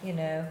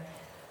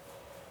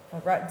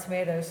Rotten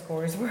Tomatoes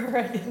scores were.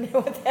 I didn't know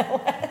what that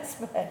was,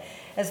 but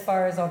as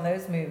far as on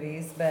those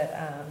movies, but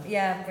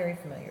yeah, I'm very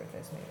familiar with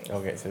those movies.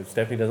 Okay, so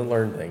Stephanie doesn't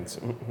learn things.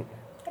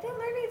 I didn't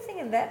learn anything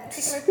in that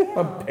particular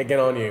panel. I'm picking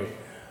on you.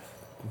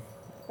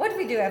 What did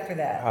we do after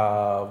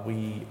that?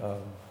 We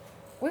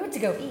went to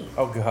go eat.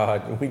 Oh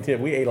God, we did.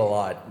 We ate a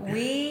lot.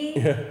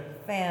 We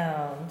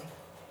found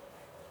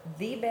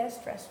the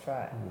best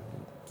restaurant.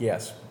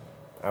 Yes,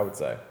 I would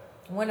say.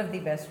 One of the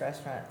best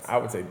restaurants. I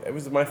would say it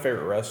was my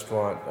favorite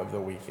restaurant of the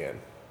weekend.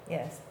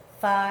 Yes.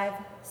 Five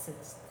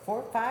sisters.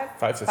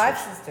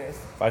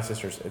 Five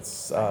Sisters. It's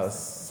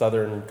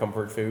Southern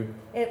comfort food.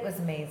 It was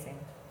amazing.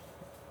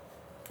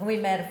 We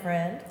met a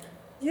friend.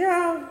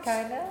 Yeah.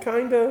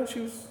 Kinda. She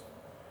was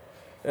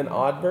an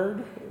odd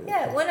bird.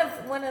 Yeah, one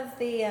of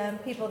the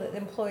people that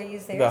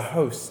employees there. The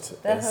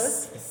host. The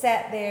host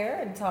sat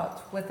there and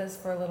talked with us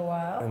for a little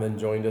while. And then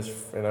joined us,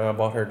 and I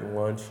bought her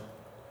lunch.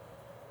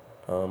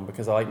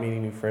 Because I like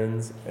meeting new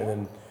friends, and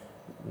then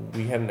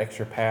we had an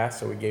extra pass,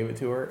 so we gave it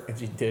to her, and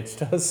she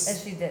ditched us.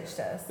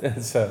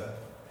 And so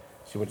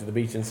she went to the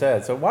beach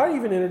instead. So why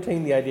even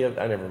entertain the idea of?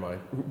 Never mind.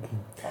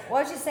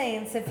 What was she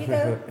saying? So if you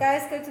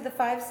guys go to the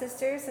Five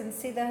Sisters and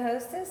see the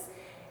hostess,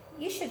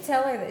 you should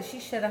tell her that she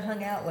should have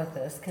hung out with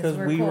us because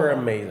we were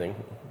amazing.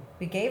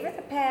 We gave her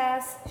the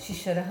pass. She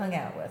should have hung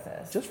out with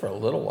us just for a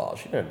little while.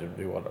 She didn't have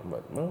to do what I'm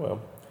like. Oh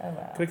well.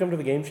 Could have come to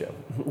the game show.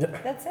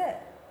 That's it.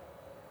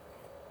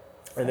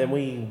 And then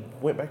we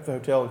went back to the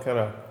hotel and kind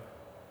of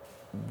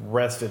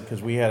rested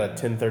because we had a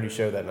 10:30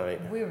 show that night.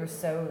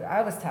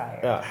 I was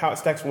tired. How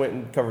Stacks went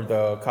and covered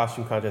the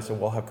costume contest, and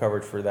we'll have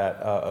coverage for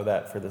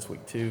that for this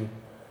week too.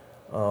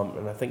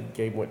 And I think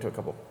Gabe went to a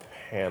couple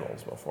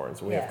panels before, and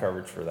so we have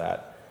coverage for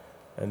that.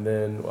 And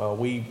then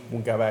we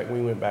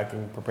went back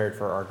and prepared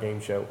for our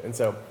game show, and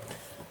so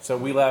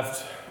we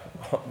left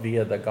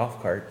via the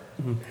golf cart.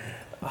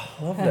 I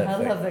love that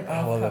thing.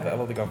 I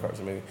love the golf cart.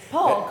 It's amazing.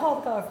 Paul, call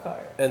the golf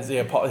cart. And so,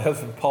 yeah,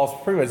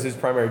 Paul's pretty much his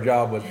primary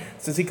job was,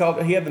 since he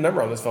had the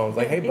number on his phone. It was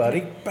like, hey,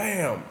 buddy,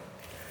 bam.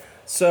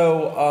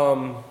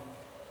 So,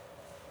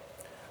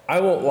 I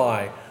won't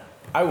lie.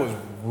 I was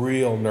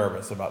real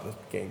nervous about this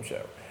game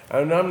show.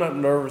 And I'm not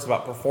nervous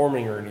about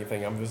performing or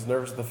anything. I'm just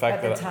nervous at the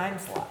fact that...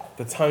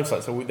 The time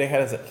slot. So they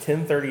had us at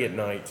 10:30 at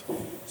night.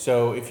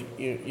 So if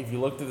you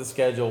looked at the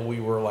schedule,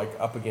 we were like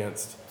up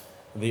against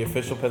the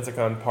official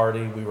Pensacon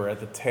party. We were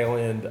at the tail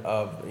end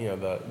of,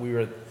 we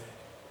were at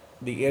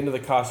the end of the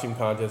costume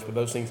contest, but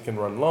those things can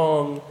run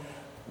long.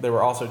 There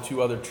were also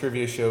 2 other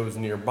trivia shows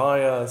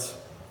nearby us.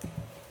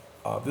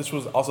 This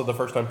was also the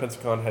first time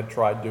Pensacon had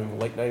tried doing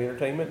late night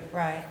entertainment.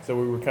 Right. So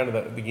we were kind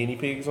of the guinea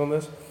pigs on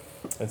this.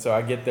 And so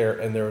I get there,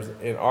 and there was,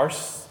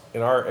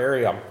 in our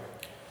area,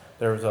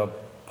 there was a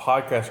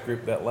podcast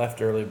group that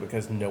left early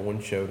because no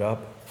one showed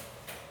up.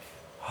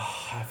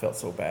 I felt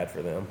so bad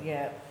for them.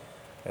 Yeah.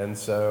 And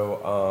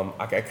so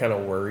I got kind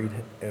of worried,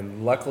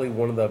 and luckily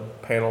one of the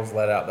panels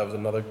let out that was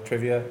another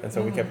trivia, and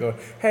so we kept going,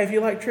 hey, if you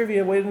like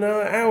trivia, wait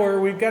another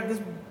hour, we've got this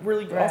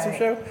really awesome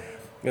show.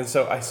 And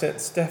so I sent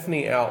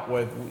Stephanie out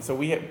with, so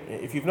we have,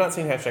 if you've not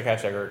seen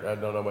hashtag, or I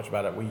don't know much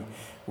about it,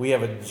 we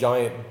have a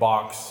giant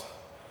box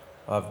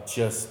of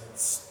just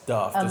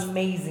stuff.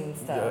 Amazing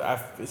stuff. I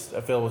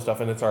filled with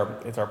stuff, and it's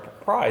our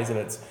prize, and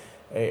it's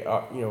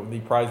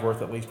the prize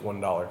worth at least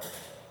 $1.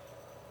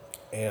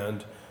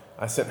 And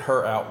I sent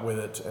her out with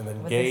it, and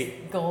then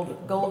Gabe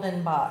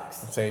golden box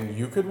saying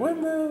you could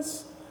win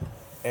this.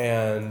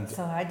 And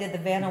so I did the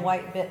Vanna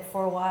White bit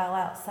for a while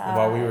outside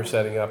while we were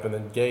setting up, and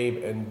then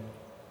Gabe and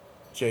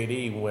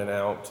JD went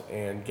out,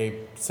 and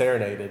Gabe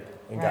serenaded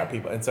and got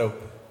people. And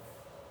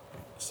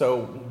so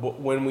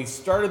when we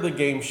started the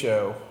game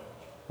show,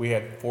 we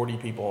had 40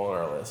 people on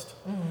our list.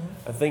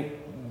 I think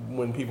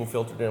when people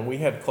filtered in, we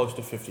had close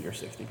to 50 or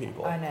 60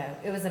 people. I know.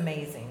 It was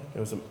amazing. It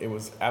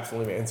was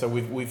absolutely amazing. And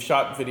so we've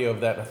shot video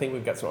of that. I think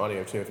we've got some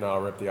audio too. If not,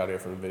 I'll rip the audio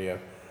from the video.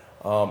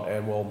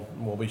 And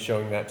we'll be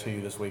showing that to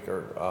you this week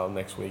or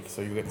next week,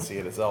 so you get to see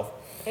it itself.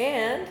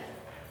 And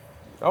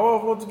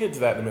we'll get to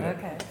that in a minute.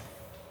 okay.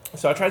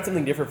 So I tried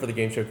something different for the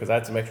game show because I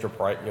had some extra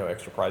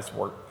prize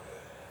work.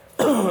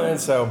 And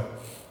so,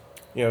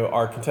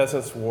 our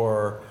contestants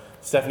were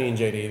Stephanie and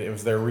JD. It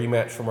was their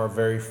rematch from our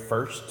very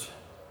first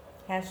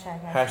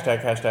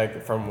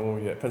hashtag from when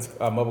we did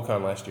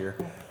Mopcon last year.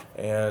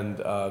 And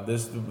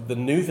the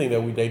new thing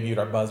that we debuted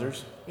our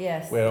buzzers.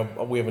 Yes. We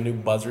have a new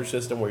buzzer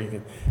system where you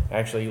can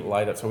actually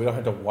light up, so we don't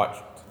have to watch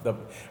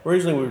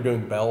originally we were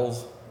doing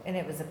bells. And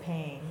it was a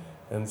pain.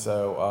 And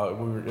so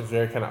it was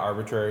very kind of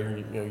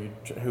arbitrary,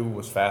 who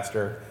was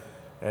faster,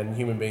 and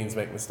human beings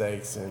make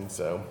mistakes, and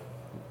so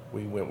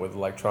we went with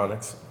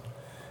electronics.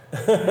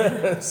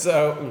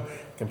 So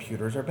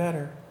computers are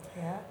better.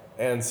 Yeah.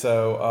 And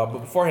so, but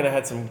beforehand, I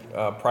had some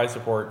prize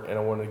support, and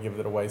I wanted to give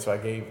it away, so I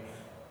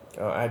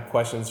had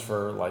questions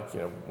for one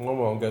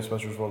on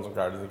Ghostbusters, one's on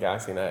Guardians of the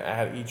Galaxy, and I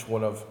had each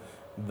one of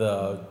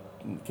the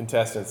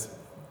contestants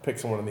pick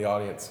someone in the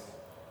audience.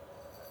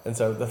 And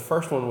so the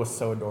first one was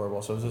so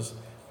adorable. So it was this.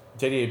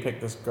 JD had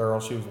picked this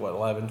girl. She was,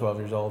 11, 12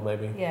 years old,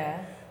 maybe?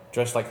 Yeah.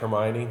 Dressed like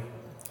Hermione.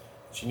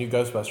 She knew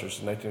Ghostbusters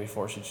in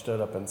 1984. She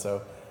stood up, and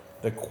so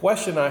the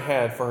question I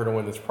had for her to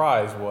win this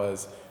prize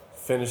was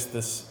finish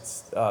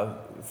this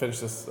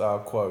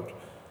quote.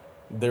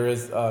 There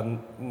is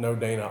no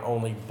Dana,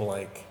 only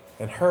blank.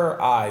 And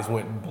her eyes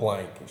went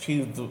blank.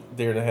 She was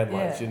deer in the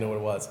headlights. Yeah. She didn't know what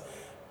it was.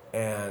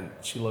 And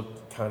she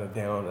looked kind of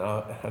down. And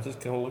I just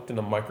kind of looked in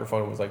the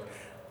microphone and was like,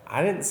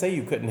 I didn't say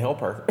you couldn't help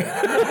her.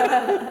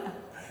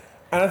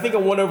 And I think I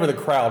won over the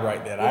crowd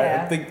right then.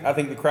 Yeah. I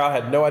think the crowd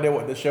had no idea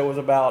what the show was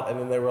about, and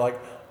then they were like,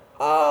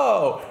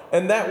 "Oh!"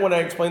 And that when I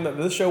explained that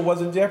this show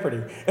wasn't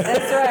Jeopardy.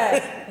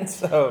 That's right.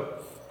 So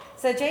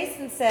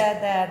Jason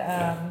said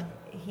that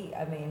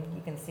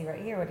you can see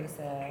right here what he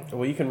said.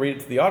 Well, you can read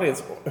it to the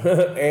audience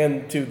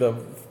and to the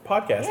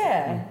podcast.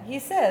 Yeah, he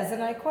says,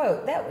 and I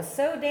quote, "That was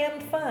so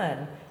damned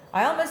fun.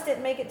 I almost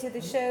didn't make it to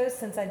the show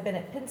since I'd been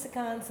at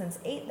Pensacon since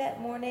 8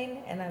 that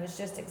morning, and I was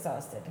just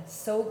exhausted.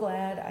 So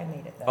glad I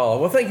made it, though." Oh,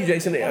 well, thank you,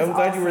 Jason. I'm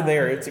glad you were awesome.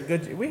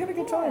 there. We had a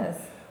good time. Yes.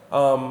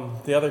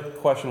 The other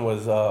question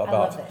was I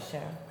about love that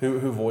show.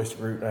 who voiced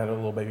Groot. I had a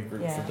little baby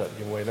Groot Yeah. for that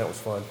giveaway, and that was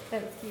fun.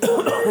 That was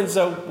cute. And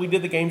so we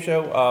did the game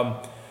show.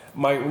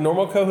 My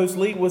normal co-host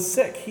Lee was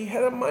sick. He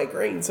had a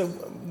migraine, so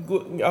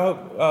I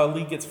hope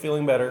Lee gets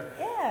feeling better.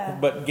 Yeah.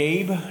 But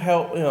Gabe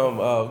helped.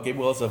 Gabe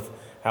Willis of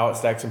How It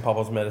Stacks and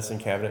Papa's Medicine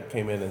Cabinet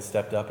came in and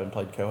stepped up and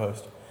played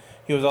co-host.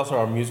 He was also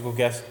our musical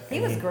guest. He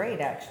was great,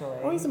 actually.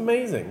 Oh, he's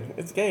amazing.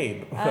 It's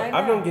Gabe. I know.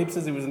 I've known Gabe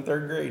since he was in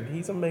 3rd grade.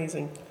 He's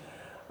amazing.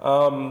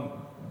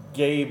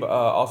 Gabe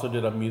also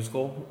did a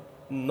musical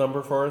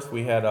number for us.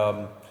 We had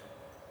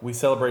we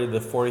celebrated the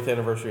 40th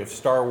anniversary of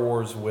Star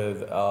Wars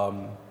with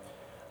a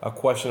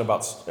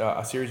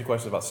series of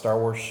questions about Star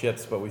Wars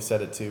ships, but we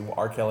set it to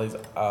R. Kelly's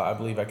 "I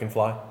Believe I Can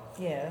Fly."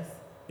 Yes.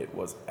 It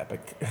was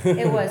epic.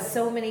 It was.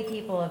 So many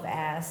people have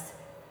asked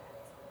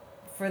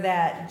for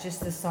that, just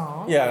the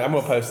song. Yeah, I'm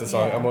gonna post the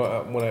song. Yeah. I'm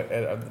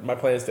gonna my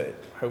plan is to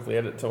hopefully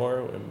edit it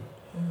tomorrow, and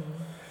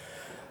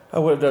I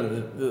would have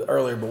done it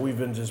earlier, but we've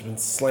been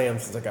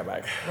slammed since I got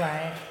back.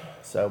 Right.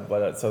 So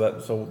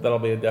that'll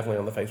be definitely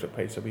on the Facebook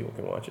page so people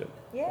can watch it.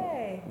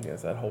 Yay.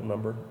 Yes, that whole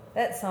number.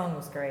 That song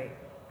was great.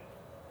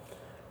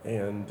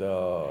 And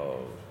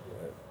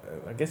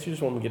I guess you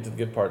just want to get to the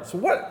good part. So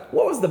what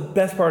was the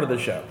best part of the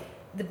show?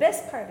 The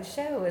best part of the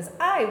show is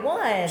I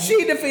won.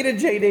 She defeated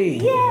JD.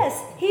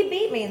 Yes, he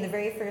beat me in the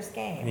very first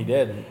game. He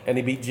did, and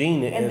he beat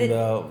Gene in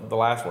the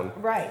last one.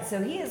 Right,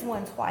 so he has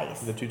won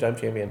twice. The 2-time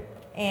champion.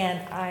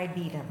 And I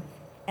beat him,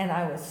 and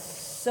I was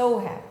so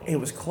happy. It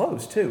was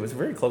close too. It was a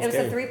very close game.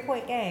 It was a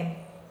 3-point game.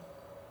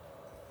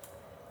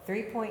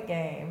 3-point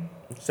game.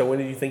 So when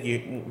did you think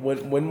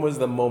when was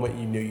the moment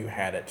you knew you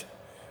had it,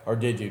 or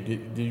did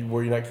you?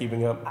 Were you not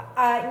keeping up?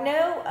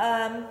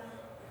 No.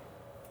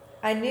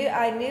 I knew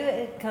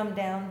it had come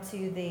down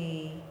to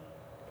the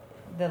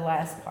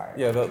last part.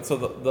 Yeah.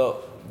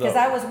 Because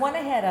I was one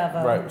ahead of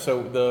him. Right.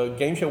 So the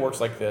game show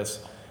works like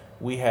this.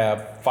 We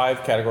have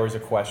 5 categories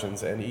of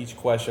questions, and each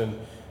question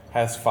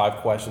has 5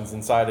 questions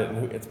inside it,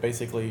 and it's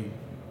basically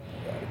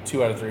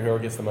 2 out of 3. Whoever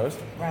gets the most,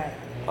 right,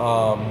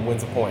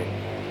 wins a point.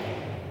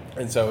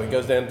 And so it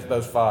goes down to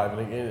those 5,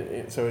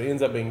 and so it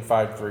ends up being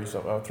 5-3,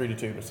 3-2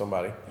 to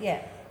somebody.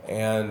 Yeah.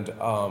 And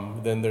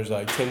then there's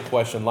a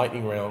 10-question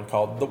lightning round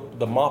called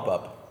the mop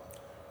up,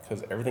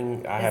 because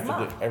everything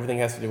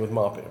has to do with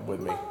mop with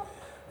me.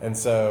 And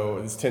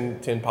so it's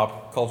 10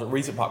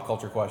 recent pop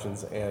culture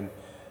questions, and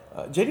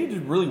JD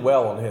did really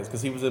well on his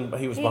because he was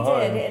behind. He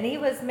did, and he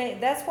was.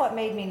 That's what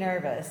made me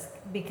nervous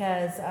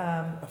because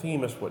I think he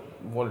missed 1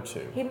 or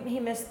 2. He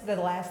missed the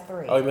last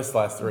 3. Oh, he missed the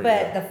last 3.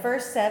 But the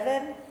first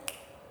 7.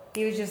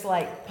 He was just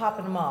like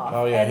popping them off.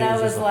 Oh, yeah, and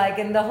I was like,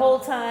 and the whole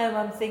time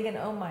I'm thinking,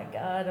 oh my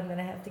God, I'm going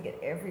to have to get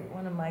every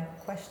one of my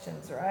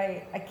questions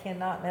right. I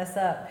cannot mess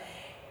up.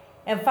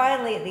 And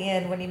finally, at the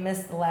end, when he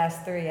missed the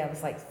last 3, I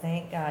was like,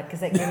 thank God,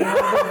 because that gave me a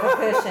little bit of a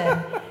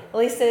cushion. At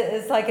least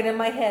it's like, and in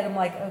my head, I'm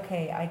like,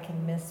 okay, I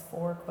can miss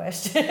 4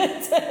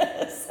 questions.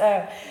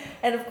 So,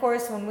 and of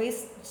course, when we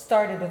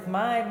started with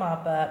my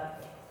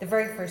mop-up, the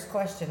very first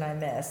question I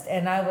missed,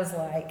 and I was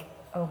like,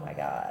 oh my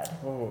God.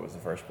 Oh, what was the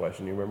first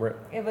question? You remember it?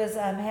 It was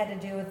had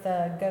to do with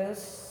the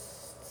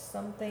ghost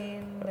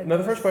something. No,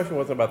 the first question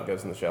wasn't about the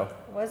ghost in the shell.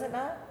 Was it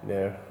not?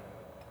 No.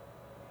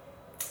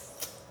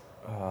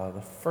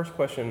 The first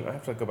question, I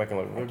have to go back and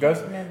look. I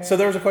Ghost. can't remember. So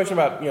there was a question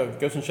about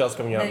ghosts and shells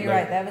coming out. No, you're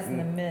right. That was in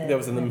the middle. That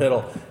was in the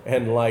middle,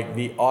 and like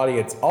the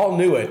audience all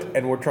knew it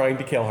and were trying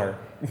to kill her.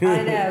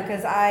 I know,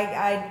 because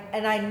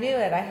I knew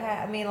it. I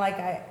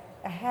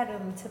had it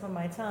on the tip of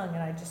my tongue,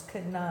 and I just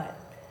could not.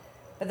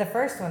 But the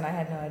first one, I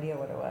had no idea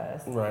what it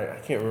was. Right. I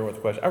can't remember what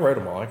the question. I wrote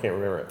them all. I can't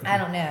remember it. I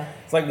don't know.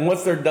 It's like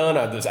once they're done,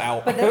 I'm just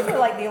out. But those were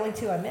like the only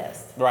 2 I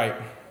missed. Right.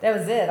 That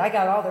was it. I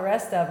got all the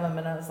rest of them,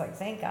 and I was like,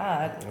 thank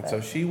God. And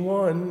so she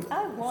won.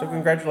 I won. So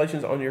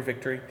congratulations on your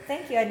victory.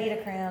 Thank you. I need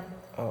a crown.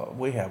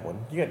 We have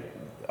one. You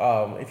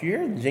got. If you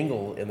hear the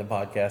jingle in the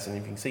podcast, and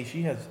if you can see,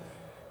 she has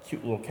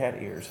cute little cat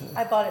ears.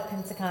 I bought at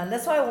Pensacon.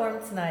 That's why I wore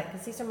them tonight,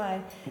 because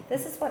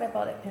this is what I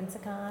bought at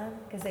Pensacon,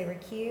 because they were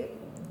cute.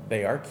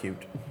 They are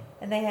cute.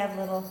 And they have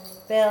little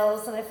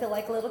bells, and I feel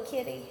like a little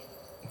kitty.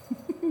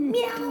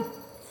 Meow.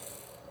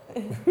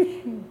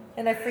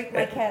 And I freak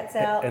my cats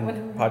out. And the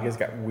podcast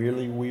got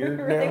really weird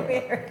really now.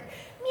 weird.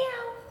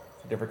 Meow.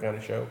 It's a different kind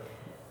of show.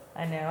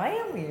 I know. I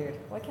am weird.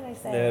 What can I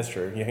say? Yeah, that's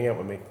true. You hang out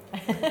with me.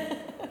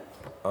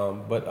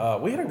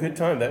 But we had a good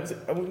time. That was,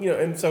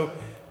 and so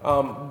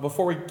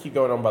before we keep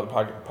going on about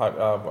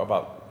the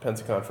about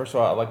Pensacon, first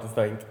of all, I'd like to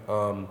thank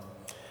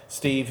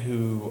Steve,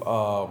 who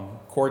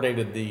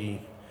coordinated the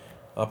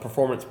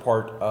performance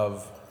part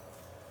of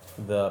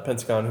the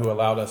Pensacon, who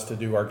allowed us to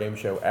do our game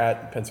show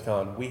at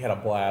Pensacon. We had a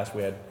blast.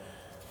 We had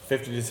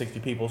 50 to 60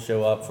 people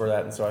show up for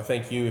that, and so I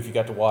thank you if you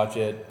got to watch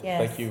it. Yes.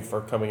 Thank you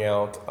for coming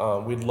out.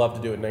 We'd love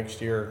to do it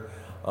next year.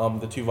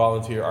 The 2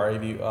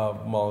 RAV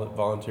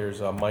volunteers,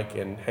 Mike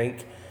and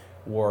Hank,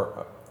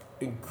 were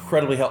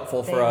incredibly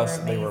helpful for us.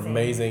 They were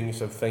amazing.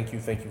 So thank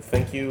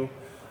you.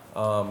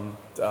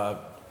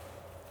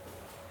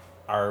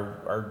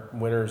 Our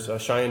winners,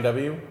 Cheyenne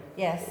W.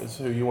 Yes. Is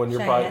who you won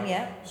your Cheyenne, prize.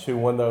 yeah. Who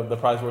won the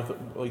prize worth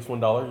at least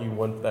 $1. You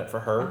won that for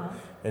her,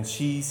 and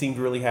she seemed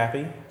really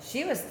happy.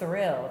 She was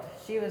thrilled.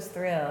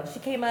 She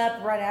came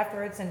up right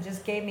afterwards and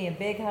just gave me a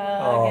big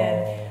hug,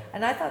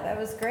 and I thought that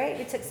was great.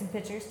 We took some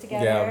pictures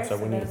together. Yeah, so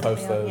we need to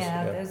post those.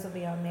 Yeah, those will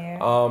be on there.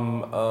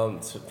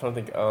 So trying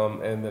to think.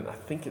 And then I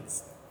think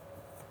it's.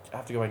 I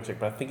have to go back and check,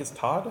 but I think it's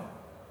Todd.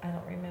 I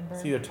don't remember.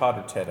 It's either Todd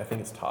or Ted. I think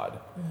it's Todd,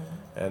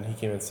 and he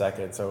came in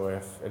second. So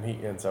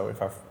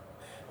if I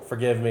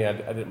forgive me, I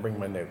didn't bring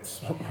my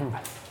notes.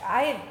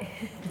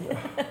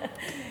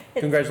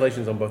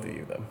 Congratulations on both of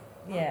you, though.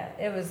 Yeah,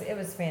 it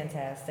was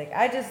fantastic.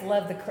 I just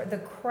love the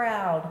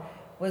crowd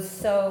was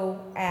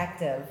so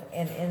active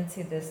and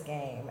into this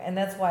game, and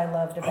that's why I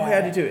loved about it. Oh, yeah,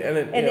 I did too.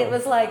 And it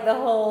was like the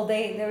whole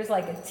day. There was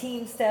like a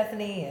Team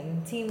Stephanie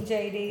and Team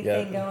JD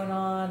thing going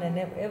on, and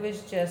it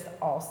was just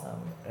awesome.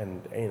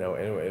 And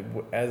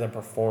as a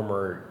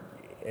performer,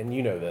 and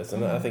you know this,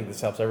 and I think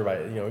this helps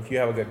everybody. If you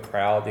have a good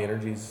crowd, the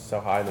energy's so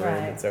high in the room,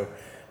 and so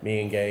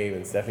me and Gabe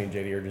and Stephanie and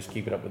JD are just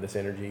keeping up with this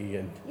energy.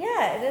 And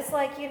yeah, and it's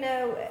like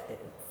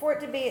for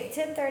it to be at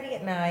 10:30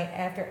 at night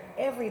after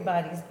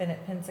everybody's been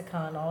at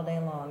Pensacon all day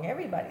long,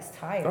 everybody's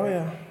tired. Oh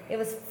yeah, it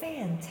was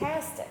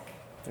fantastic.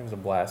 It was a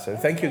blast. So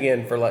thank you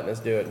again for letting us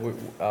do it.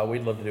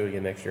 We'd love to do it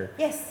again next year.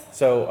 Yes.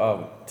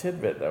 So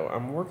tidbit though,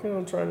 I'm working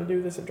on trying to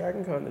do this at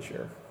DragonCon this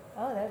year.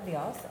 Oh, that'd be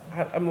awesome.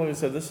 I'm looking.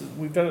 So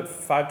we've done it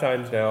 5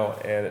 times now,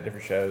 and at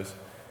different shows,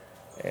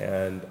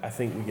 and I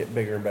think we get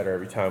bigger and better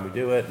every time we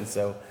do it. And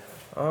so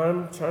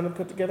I'm trying to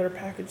put together a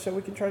package so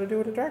we can try to do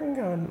it at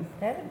DragonCon.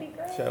 That would be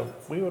great. So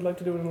we would like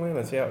to do it in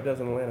Atlanta, see how it does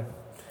in Atlanta.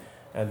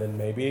 And then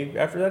maybe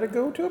after that I'd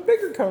go to a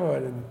bigger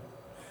con,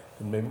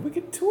 and maybe we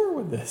could tour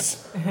with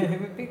this. It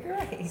would be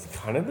great. It's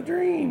kind of the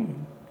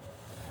dream.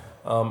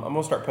 I'm going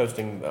to start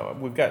posting,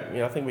 we've got,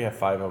 I think we have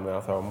 5 of them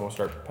now, so I'm going to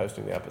start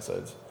posting the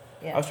episodes.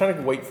 Yeah. I was trying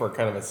to wait for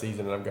kind of a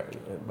season,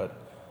 but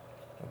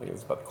I think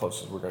it's about the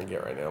closest we're going to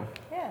get right now.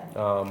 Yeah.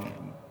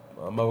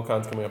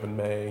 Mocon's coming up in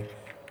May.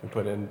 We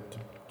put in to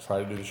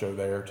try to do the show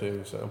there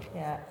too. So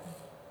yeah.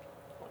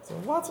 So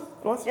lots of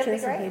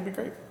chances. It'd be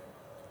great.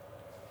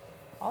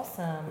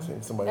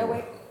 Awesome. Somebody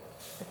wait.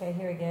 Okay,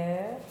 here we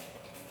go.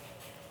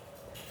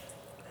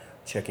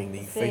 Checking the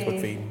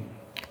Facebook feed.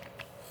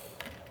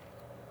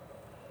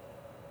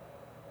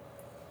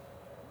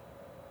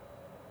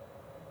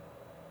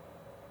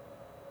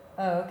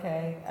 Oh,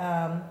 okay.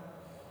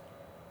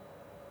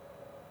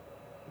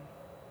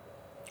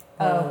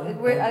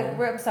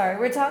 I'm sorry.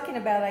 We're talking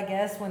about, I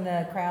guess, when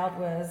the crowd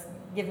was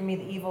giving me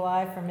the evil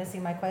eye for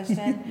missing my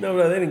question. No,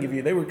 they didn't give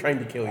you. They were trying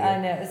to kill you.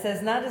 I know. It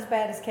says, not as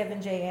bad as Kevin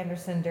J.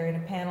 Anderson during a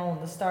panel on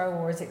the Star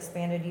Wars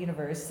Expanded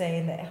Universe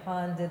saying that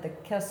Han did the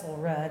Kessel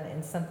Run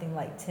in something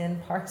like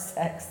 10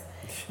 parsecs.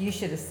 You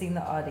should have seen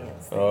the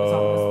audience. That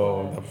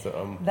was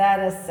that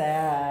is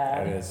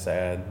sad. That is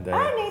sad.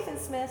 Hi, Nathan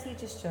Smith. He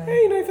just joined.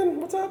 Hey,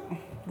 Nathan. What's up?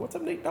 What's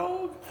up, Nate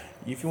Dog?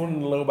 If you want to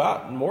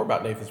know more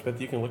about Nathan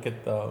Smith, you can look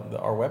at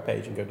our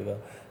webpage and go to the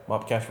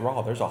Mopcast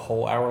Raw. There's a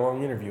whole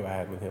hour-long interview I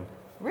had with him.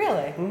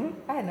 Really?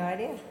 Mm-hmm. I had no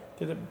idea.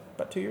 Did it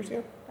about 2 years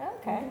ago.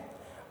 Okay.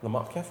 The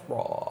Mopcast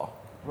Raw.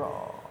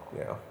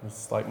 Yeah,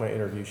 it's like my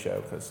interview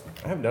show because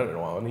I haven't done it in a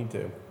while. I need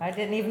to. I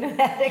didn't even know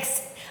that.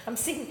 I'm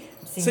senior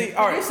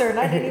producer, right. and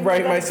I didn't even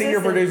right, know my that senior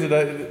existed.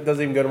 producer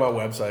doesn't even go to my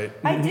website.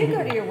 I do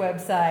go to your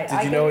website.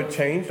 Did you know it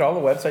changed? All the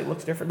website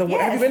looks different.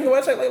 Yes. Have you been to the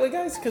website lately,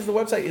 guys? Because the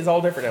website is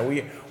all different now.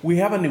 We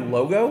have a new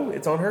logo.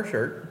 It's on her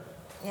shirt.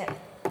 Yeah,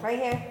 right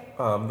here.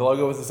 The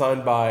logo was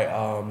designed by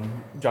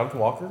John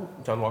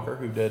Walker,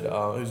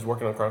 who's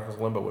working on Chronicles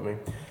of Limbo with me.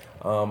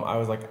 I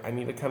was like, I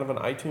need a kind of an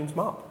iTunes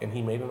mop, and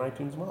he made an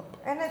iTunes mop.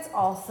 And it's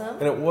awesome.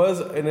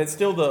 And it's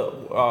still the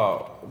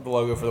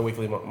logo for the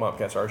weekly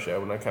Mopcast our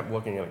show. And I kept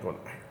looking at it, going,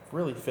 it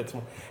really fits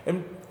more.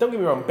 And don't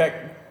get me wrong,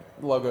 Beck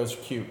logo's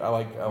cute.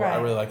 I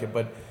really like it,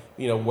 but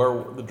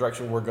where the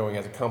direction we're going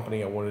as a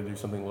company, I wanted to do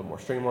something a little more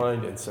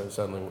streamlined, and so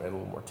suddenly and a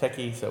little more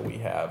techy. So we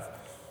have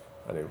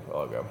a new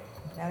logo.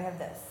 Now we have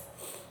this.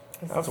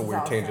 That was a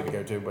weird tangent to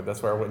go to, but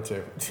that's where I went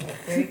to.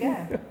 There you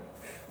go.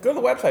 Go to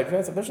the website.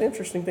 There's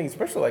interesting things,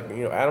 especially like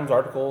Adam's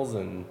articles,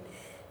 and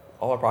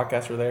all our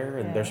podcasts are there,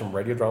 and there's some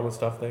radio drama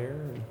stuff there,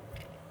 and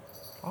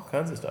all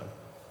kinds of stuff.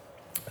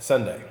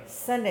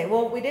 Sunday.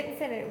 Well, we didn't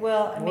finish.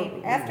 Well, I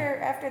mean,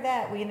 after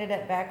that, we ended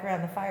up back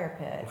around the fire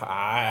pit.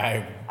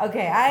 I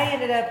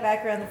ended up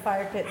back around the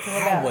fire pit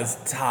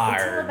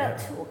until about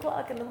 2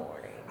 o'clock in the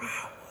morning.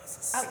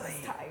 I was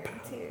tired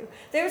too.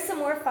 There was some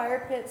more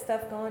fire pit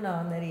stuff going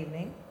on that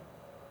evening,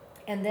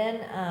 and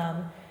then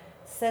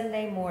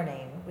Sunday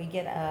morning we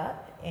get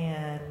up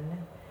and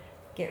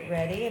get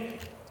ready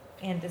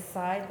and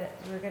decide that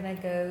we're gonna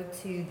go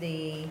to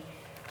the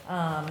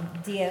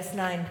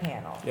DS9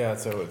 panel. Yeah,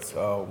 so it's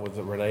was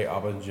it Renee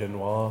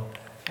Aubergenois?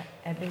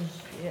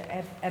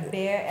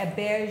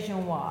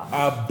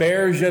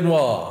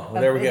 Aubergenois.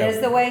 There we go. That's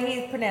the way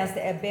he pronounced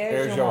it.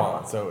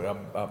 Aubergenois. So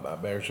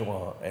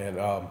Aubergenois and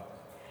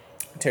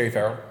Terry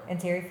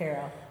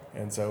Farrell.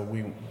 And so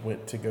we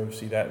went to go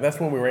see that. That's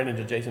when we ran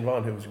into Jason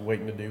Vaughn, who was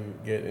waiting to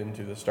get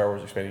into the Star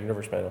Wars Expanded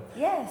Universe panel.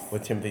 Yes.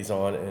 With Timothy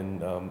Zahn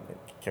and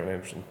Kevin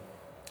Anderson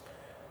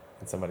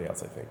and somebody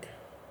else, I think.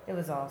 It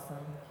was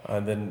awesome.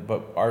 And then,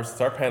 but our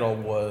panel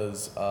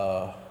was.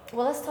 Well,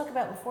 let's talk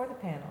about before the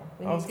panel.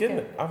 I was getting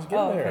there. Okay, I'm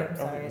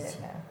sorry, I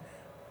didn't know.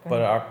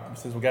 But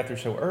since we got there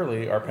so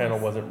early, our panel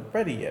wasn't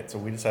ready yet, so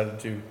we decided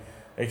to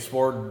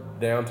explore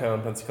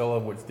downtown Pensacola,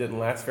 which didn't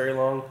last very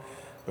long.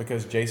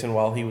 Because Jason,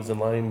 while he was in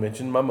line,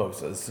 mentioned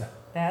mimosas.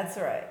 That's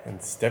right. And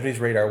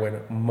Stephanie's radar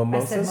went,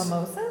 mimosas? I said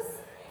mimosas?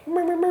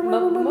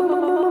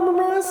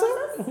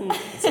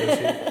 So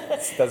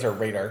that's her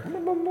radar.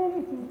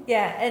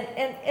 Yeah,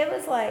 and it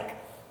was like,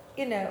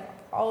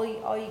 all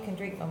you can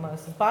drink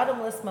mimosas,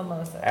 bottomless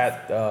mimosas.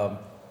 At the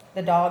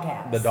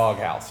Doghouse. The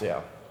Doghouse,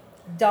 yeah.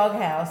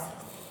 Doghouse,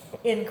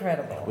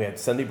 incredible. We had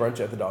Sunday brunch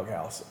at the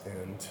Doghouse,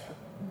 and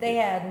they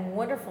had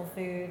wonderful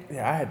food.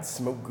 Yeah, I had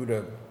smoked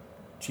Gouda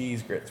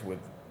cheese grits with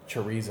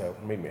chorizo.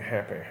 It made me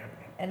happy.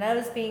 And I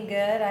was being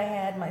good. I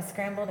had my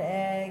scrambled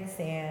eggs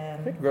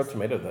and grilled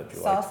tomatoes that you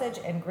sausage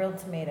and grilled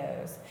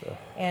tomatoes,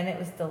 and it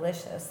was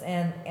delicious.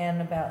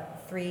 And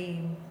about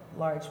 3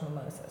 large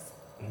mimosas.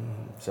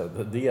 So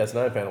the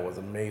DS9 panel was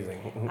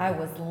amazing. I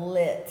was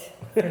lit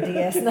for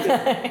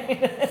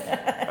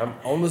DS9. I'm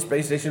on the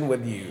space station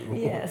with you.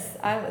 Yes,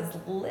 I was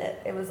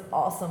lit. It was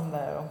awesome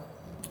though.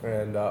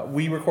 And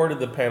we recorded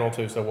the panel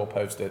too, so we'll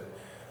post it.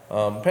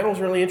 The panel was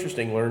really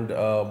interesting. Learned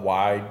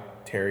why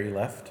Terry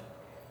left.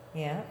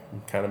 Yeah.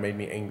 Kind of made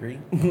me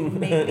angry.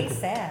 Made me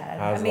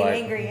sad. I mean,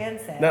 angry and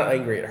sad. Not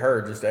angry at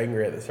her, just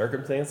angry at the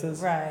circumstances.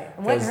 Right.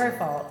 It wasn't her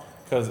fault.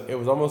 Because it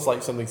was almost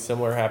like something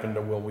similar happened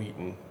to Will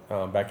Wheaton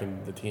back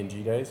in the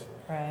TNG days.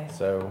 Right.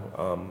 So,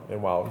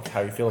 and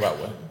how you feel about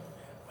Will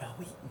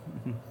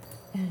Wheaton.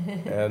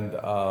 And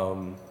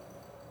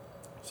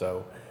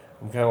so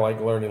I'm kind of like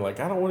learning, I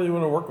don't really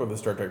want to work with the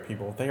Star Trek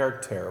people. They are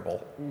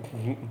terrible.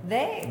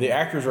 The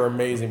actors are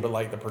amazing,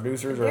 but the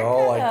producers are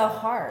all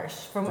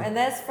harsh. And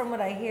that's from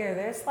what I hear.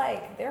 They're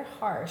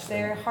harsh.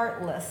 They're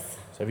heartless.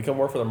 So if you come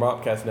work for the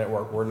Mopcast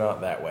Network, we're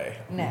not that way.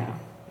 No.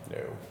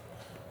 No.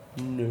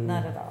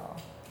 Not at all.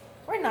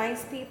 We're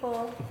nice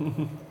people.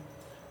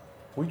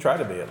 We try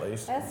to be, at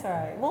least. That's all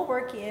right. We'll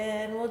work you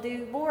in. We'll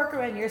work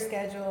around your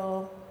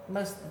schedule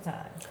most of the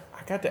time.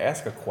 I got to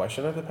ask a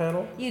question at the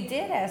panel. You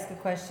did ask a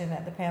question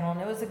at the panel,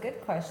 and it was a good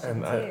question,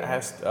 and I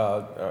asked,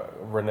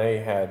 Renee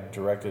had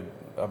directed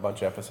a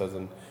bunch of episodes,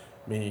 and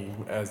me,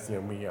 I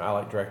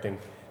like directing,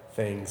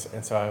 things.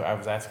 And so I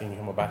was asking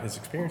him about his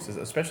experiences,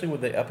 especially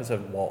with the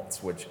episode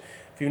Waltz, which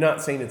if you've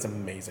not seen, it's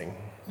amazing.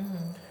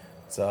 Mm-hmm.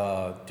 It's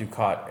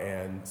Ducat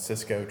and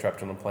Cisco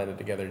trapped on a planet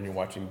together, and you're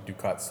watching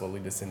Ducat slowly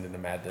descend into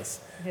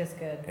madness. It is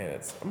good. And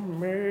it's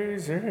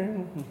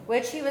amazing.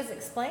 Which he was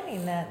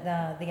explaining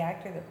that the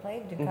actor that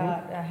played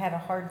Ducat had a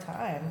hard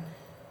time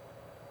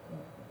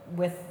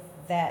with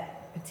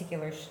that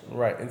particular...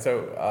 Right, and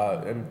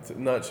so in a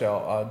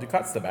nutshell,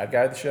 Ducat's the bad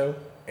guy of the show,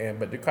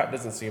 but Ducat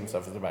doesn't see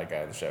himself as the bad guy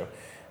of the show.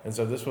 And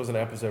so this was an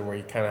episode where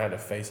he kind of had to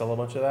face a whole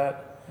bunch of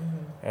that.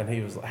 Mm-hmm. And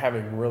he was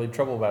having really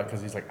trouble about it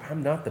because he's like,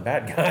 I'm not the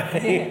bad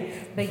guy.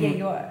 But yeah,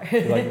 you are.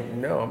 He's like,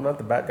 no, I'm not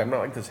the bad guy. I'm not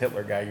like this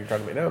Hitler guy you're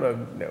trying to be.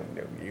 No,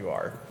 you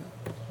are.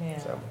 Yeah.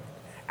 So,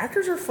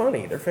 actors are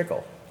funny. They're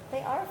fickle.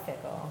 They are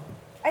fickle.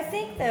 I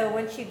think, though,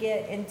 once you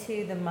get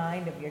into the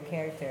mind of your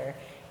character,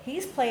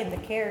 he's playing the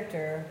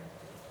character,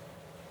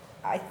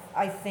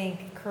 I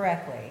think,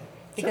 correctly.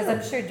 Because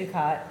I'm sure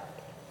Ducat,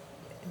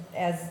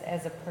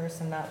 as a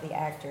person, not the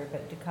actor,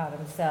 but Ducat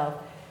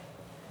himself,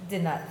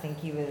 did not think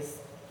he was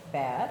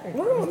bad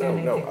or was doing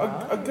anything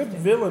wrong. A good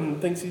villain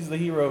thinks he's the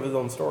hero of his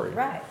own story.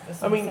 Right.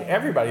 I mean,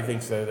 everybody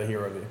thinks they're the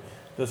hero.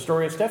 The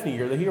story of Stephanie,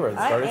 you're the hero.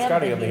 The story of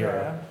Scotty, I'm the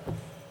hero.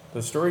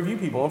 The story of you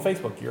people on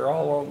Facebook, you're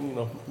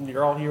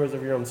all heroes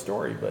of your own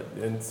story. But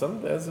in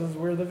some instances,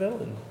 we're the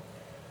villain,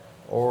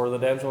 or the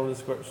damsel in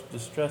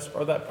distress,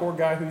 or that poor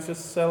guy who's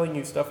just selling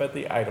you stuff at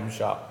the item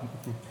shop.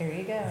 There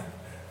you go.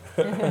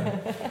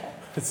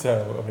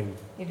 So, I mean,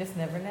 you just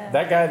never know.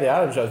 That guy at the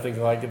item shop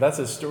thinking like that's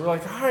his story.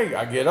 Like, hi,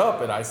 I get up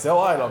and I sell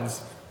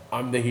items.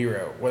 I'm the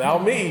hero.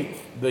 Without me,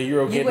 the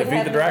hero can't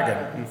defeat the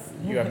dragon.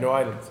 You have no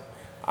items.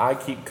 I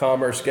keep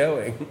commerce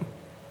going.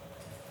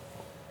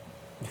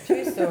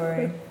 True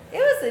story. It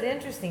was an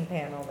interesting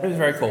panel. It was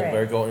very cool,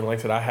 very cool. And like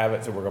I said, I have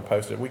it, so we're gonna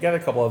post it. We got a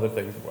couple other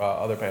things,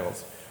 other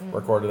panels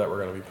recorded that we're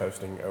gonna be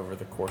posting over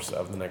the course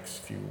of the next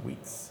few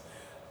weeks.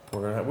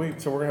 We're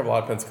gonna have a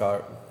lot of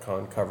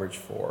Pensacon coverage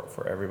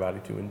for everybody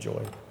to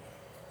enjoy.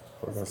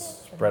 We're gonna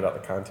spread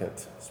out the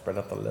content, spread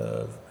out the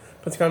love.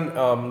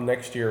 Pensacon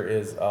next year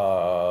is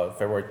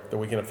the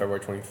weekend of February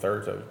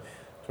 23rd, so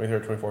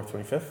 23rd, 24th,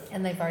 25th.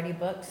 And they've already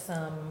booked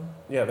some.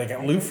 Yeah, they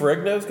got Lou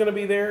Ferrigno's going to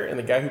be there, and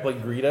the guy who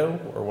played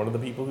Greedo, or one of the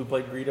people who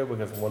played Greedo,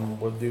 because one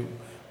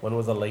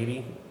was a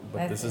lady,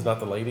 but this is not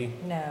the lady.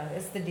 No,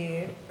 it's the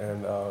dude.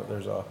 And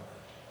there's a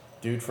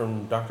dude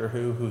from Doctor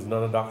Who who's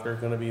not a doctor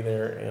going to be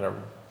there, and a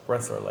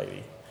wrestler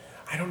lady.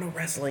 I don't know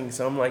wrestling,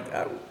 so I'm like,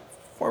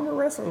 former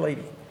wrestler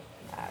lady.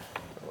 I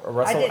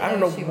don't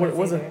know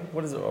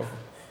what is it?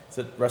 Is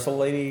it wrestle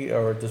lady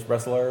or just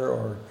wrestler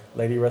or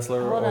lady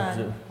wrestler?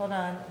 Hold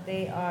on.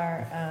 They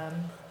are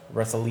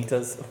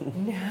Wrestleitas.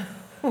 No.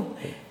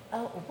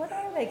 Oh, what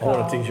are they called? I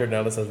want a T-shirt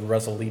now that says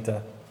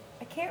Wrestleita.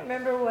 I can't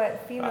remember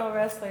what female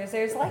wrestlers.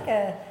 There's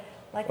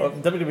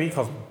WWE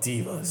calls them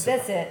divas.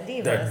 That's it,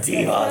 divas. They're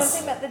divas. I'm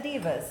thinking about the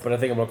divas. But I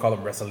think I'm gonna call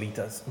them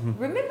Wrestleitas.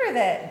 Remember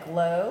that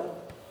Glow?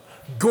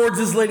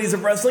 Gorgeous ladies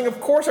of wrestling. Of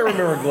course, I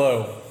remember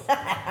Glow.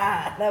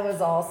 That was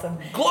awesome.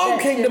 Glow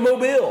came to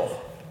Mobile.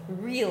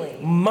 Really?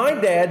 My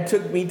dad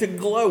took me to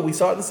Glow. We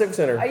saw it in the Civic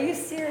Center. Are you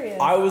serious?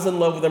 I was in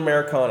love with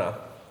Americana.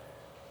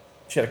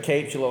 She had a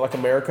cape. She looked like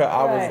America.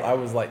 I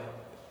was like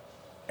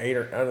 8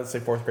 or I don't say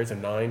 4th grade, so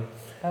 9.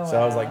 Oh, so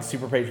wow. I was like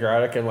super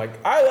patriotic and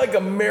like I like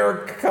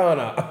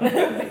Americana.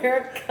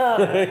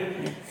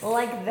 Americana.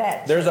 Like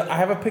that. I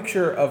have a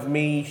picture of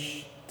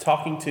me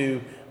talking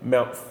to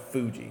Mount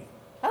Fuji.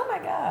 Oh my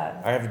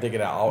God. I have to dig it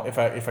out. If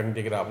I can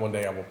dig it out one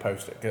day, I will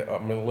post it. I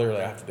mean,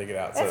 literally, I have to dig it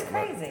out. That's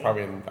crazy. It's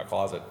probably in a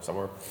closet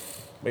somewhere.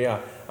 But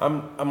yeah,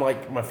 I'm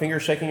like my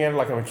fingers shaking at it,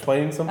 like I'm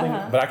explaining something,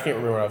 but I can't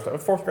remember what I was talking.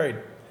 4th grade.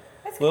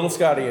 That's Little crazy.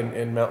 Scotty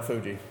in Mount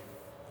Fuji.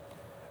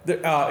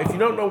 If you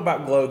don't know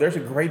about Glow, there's a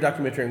great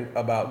documentary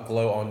about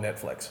Glow on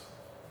Netflix.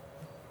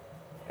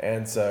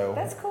 And so,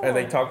 that's cool. And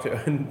they talked to,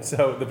 and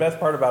so the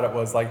best part about it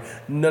was like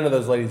none of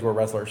those ladies were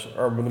wrestlers,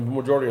 or the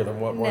majority of them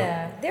weren't.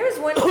 No, there was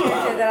one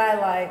character that I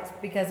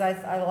liked because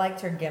I liked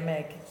her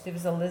gimmick. She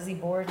was a Lizzie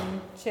Borden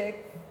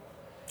chick.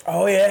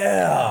 Oh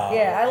yeah.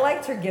 Yeah, I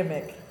liked her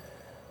gimmick.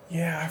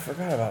 Yeah, I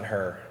forgot about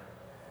her.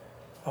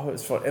 Oh, it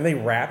was fun, and they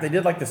rapped. They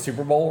did like the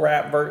Super Bowl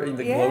rap version,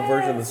 the Glow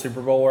version of the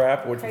Super Bowl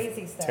rap, which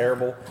crazy was stuff.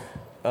 Terrible.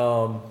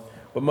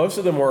 But most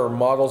of them were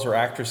models or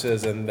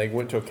actresses, and they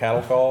went to a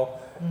cattle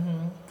call.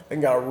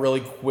 And got a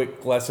really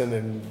quick lesson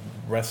in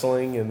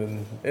wrestling, and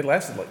then it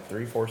lasted like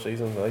 3-4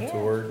 seasons. And they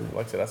toured. And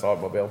like I said, I saw it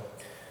in Mobile.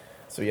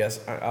 So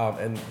yes,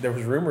 and there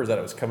was rumors that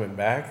it was coming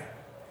back.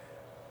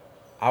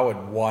 I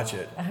would watch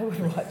it. I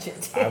would watch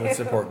it too. I would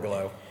support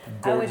Glow.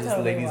 Gorgeous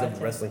totally ladies watch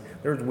of it. wrestling.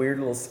 There was weird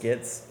little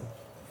skits.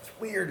 It's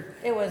weird.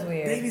 It was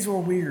weird. Ladies were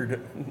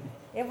weird.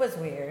 It was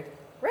weird.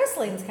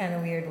 Wrestling's kind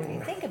of weird when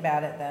you think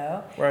about it,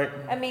 though. Right.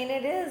 I mean,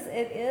 it is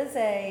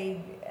a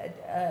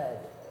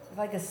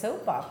like a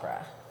soap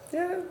opera.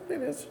 Yeah,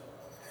 it is.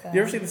 So.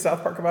 You ever see the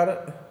South Park about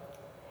it?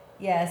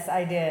 Yes,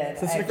 I did.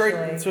 So it was great.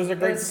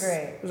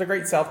 There's a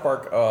great South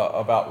Park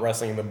about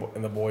wrestling,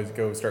 and the boys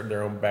go start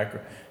their own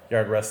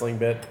backyard wrestling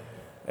bit,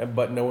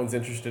 but no one's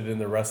interested in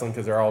the wrestling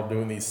because they're all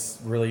doing these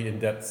really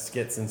in-depth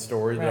skits and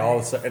stories.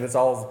 Right. And it's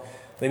all,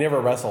 they never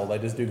wrestle. They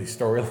just do these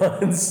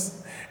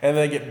storylines, and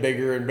they get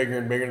bigger and bigger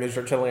and bigger. And they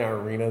start telling out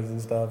arenas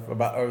and stuff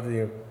about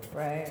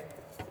Right.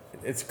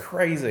 It's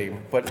crazy,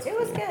 but it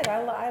was good.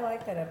 I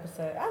like that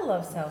episode. I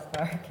love South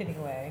Park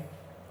anyway.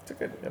 It's a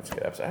good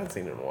episode. I haven't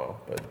seen it in a while,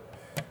 but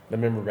the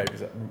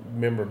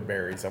member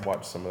berries. I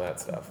watched some of that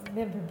stuff.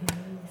 Member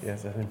berries.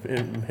 Yes,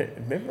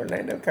 remember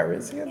Lando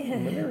Calrissian?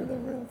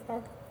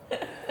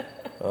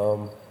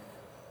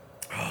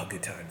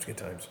 Good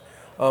times.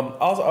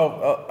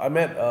 Also, I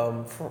met.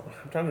 I've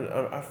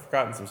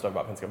forgotten some stuff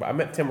about Pensacon, but I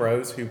met Tim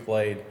Rose, who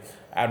played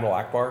Admiral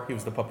Akbar. He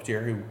was the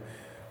puppeteer who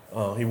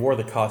he wore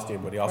the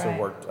costume, but he also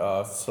worked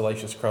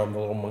Salacious Crumb, the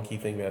little monkey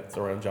thing that's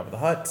around Jabba the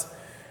Hutt,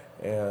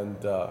 and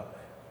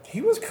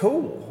he was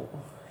cool.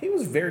 He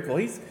was very cool.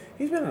 He's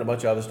been in a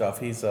bunch of other stuff.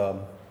 He's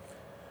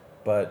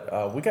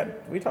but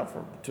we talked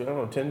for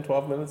 10,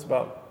 12 minutes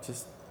about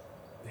just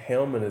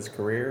him and his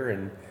career,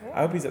 and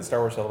I hope he's at Star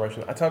Wars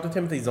Celebration. I talked to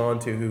Timothy Zahn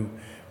too, who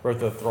wrote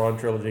the Thrawn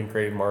trilogy and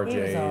created Mara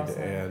Jade,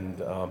 awesome. and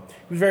he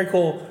was very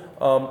cool.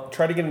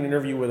 Tried to get an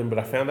interview with him, but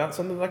I found out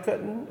something that I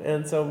couldn't,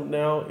 and so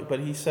now.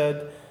 But he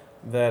said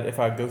that if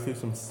I go through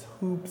some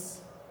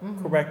hoops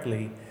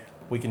correctly,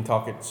 we can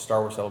talk at Star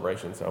Wars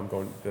Celebration. So I'm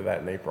going to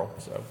that in April.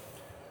 So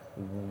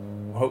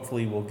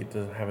hopefully we'll get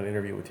to have an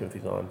interview with Timothy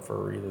Zahn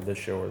for either this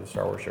show or the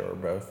Star Wars show or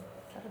both.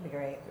 That'd be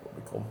great. It would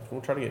be cool.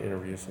 We'll try to get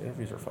interviews.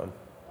 Interviews are fun.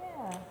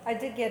 Yeah, I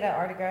did get an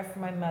autograph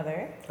from my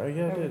mother. Oh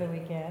yeah, over the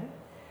weekend.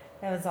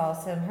 That was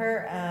awesome.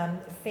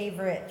 Her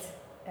favorite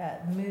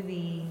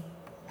movie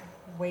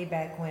way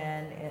back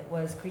when it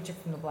was Creature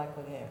from the Black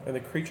Lagoon. And the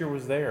creature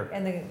was there.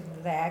 And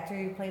the actor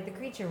who played the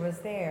creature was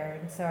there,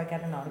 and so I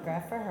got an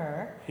autograph for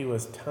her. He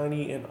was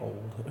tiny and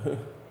old.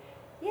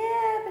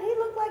 Yeah, but he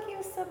looked like he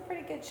was in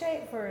pretty good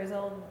shape for his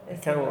old. He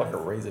kind of looked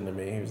like a raisin to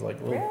me. He was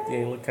like little. Really? Yeah,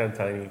 he looked kind of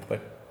tiny,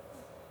 but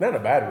not in a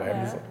bad way.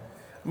 Yeah.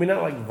 I mean,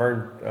 not like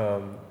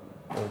Vern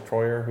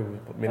Troyer, who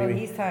Mini-Me.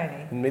 He's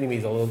tiny.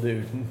 Mini-Me's a little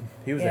dude.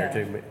 He was there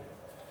too.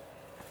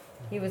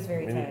 He was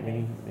very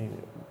tiny.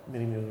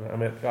 Mini-Me. I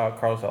met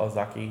Carlos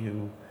Alazaki,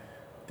 who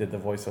did the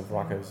voice of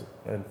Rocco's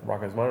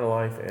Modern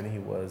Life, and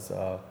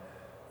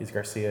he's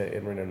Garcia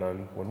in Reno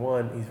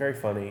 911. He's very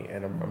funny,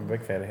 and I'm a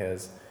big fan of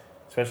his,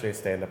 especially his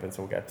stand-up, and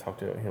so we got to talk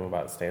to him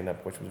about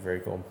stand-up, which was very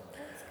cool.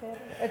 That's good.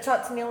 I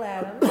talked to Neil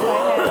Adams.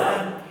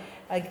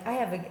 I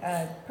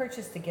have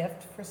purchased a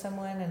gift for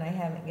someone, and I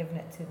haven't given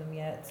it to them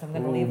yet, so I'm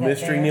going to leave that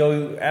Mystery there.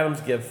 Neil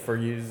Adams gift for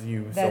you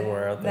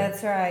somewhere out there.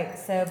 That's right.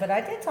 So, but I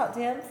did talk to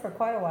him for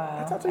quite a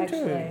while. I talked to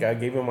him too. I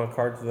gave him my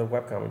card to the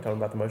webcomic and told him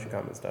about the motion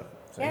comic stuff.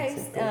 So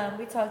yeah,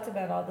 we talked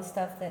about all the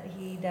stuff that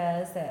he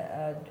does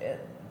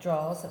that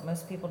draws that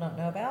most people don't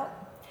know about.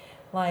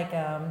 Like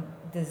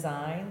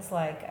designs,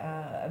 like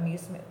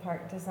amusement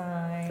park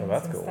designs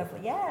that's and cool. stuff.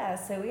 Yeah,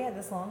 so we had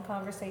this long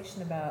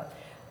conversation about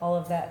all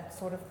of that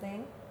sort of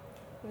thing.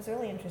 It was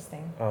really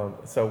interesting.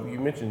 So you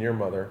mentioned your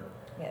mother.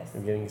 Yes.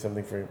 I'm getting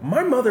something for you.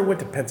 My mother went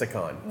to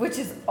Pensacon. Which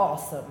is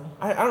awesome.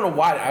 I don't know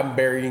why I'm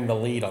burying the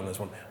lead on this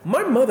one.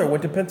 My mother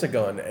went to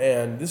Pensacon,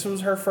 and this was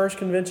her first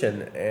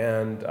convention,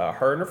 and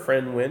her and her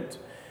friend went,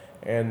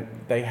 and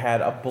they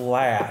had a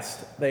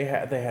blast. They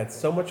had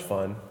so much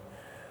fun.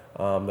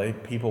 They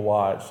people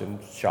watched and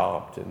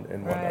shopped and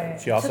whatnot.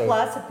 Right. She also took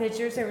lots of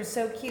pictures. They were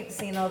so cute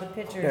seeing all the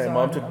pictures. Yeah, on,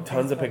 Mom took on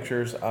tons of Facebook.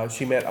 pictures.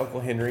 She met Uncle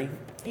Henry.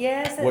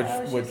 Yes, Which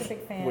she's a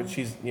big fan. which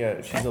she's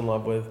in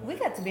love with. We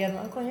got to be on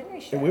the Uncle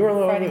Henry show. And we were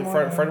on Friday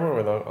Friday morning. morning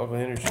with Uncle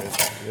Henry show.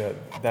 Yeah,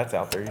 that's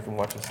out there. You can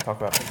watch us talk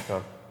about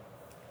Pensacon.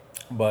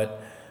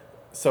 But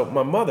so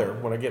my mother,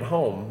 when I get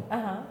home,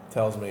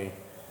 tells me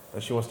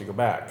that she wants to go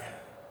back.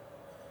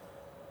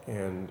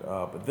 And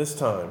but this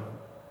time,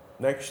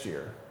 next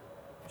year,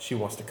 she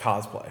wants to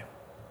cosplay.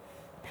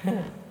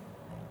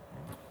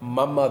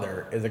 My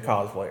mother is a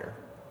cosplayer.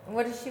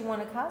 What does she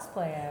want to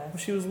cosplay as?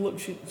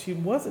 She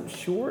wasn't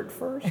sure at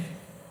first,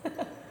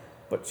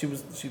 but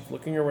she's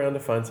looking around to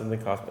find something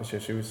cosplay. So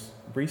she was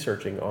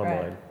researching online,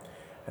 Right.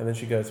 and then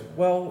she goes,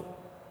 "Well,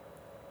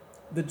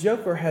 the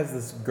Joker has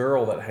this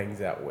girl that hangs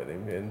out with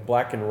him in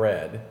black and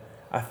red.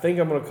 I think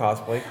I'm going to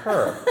cosplay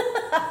her."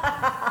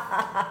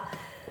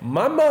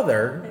 My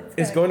mother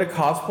is going to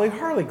cosplay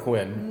Harley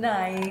Quinn.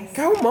 Nice.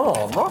 Come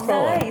on, rock on.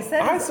 Nice.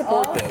 That I is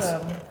support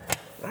awesome. this.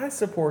 I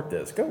support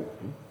this. Go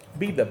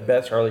be the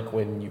best Harley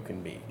Quinn you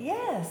can be.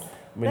 Yes.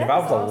 I mean, if I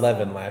was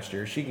 11 last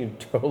year, she can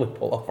totally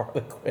pull off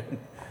Harley Quinn.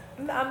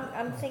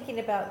 I'm thinking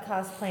about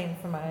cosplaying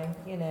for my,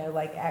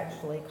 like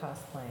actually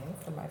cosplaying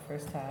for my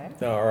first time.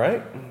 All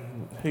right.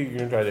 Who are you going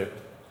to try to do?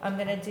 I'm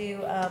going to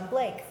do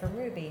Blake from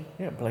Ruby.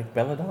 Yeah, Blake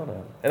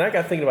Belladonna. And I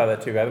got thinking about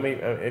that too.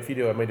 If you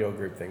do, I may do a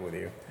group thing with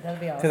you. That'd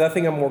be awesome. Because I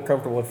think I'm more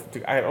comfortable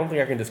with. I don't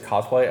think I can just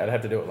cosplay. I'd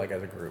have to do it like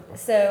as a group.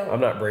 So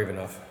I'm not brave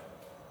enough.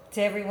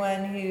 to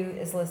everyone who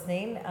is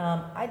listening,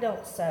 I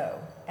don't sew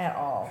at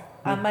all.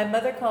 My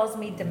mother calls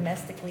me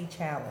domestically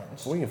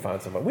challenged. We can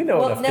find somebody. We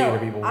know enough theater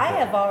people. I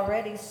have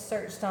already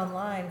searched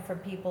online for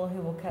people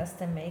who will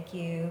custom make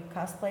you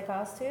cosplay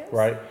costumes.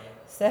 Right.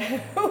 So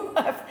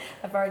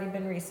I've already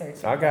been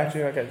researching. I got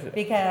you.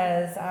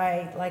 Because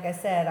like I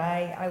said,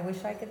 I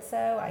wish I could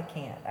sew. I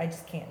can't. I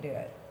just can't do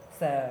it.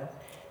 So,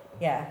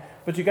 yeah.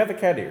 But you got the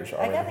cat ears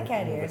already. I got the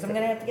cat ears. I'm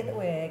going to have to get the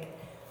wig.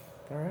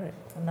 All right.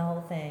 And the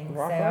whole thing.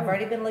 Rock so on. I've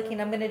already been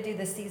looking. I'm going to do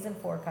the season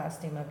 4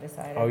 costume, I've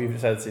decided. Oh, you've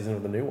decided season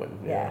of the new one.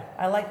 Yeah.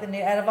 I like the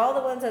new. Out of all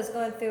the ones I was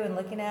going through and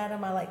looking at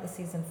them, I like the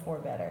season 4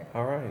 better.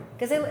 All right.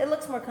 Because it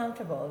looks more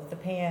comfortable, the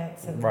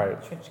pants and the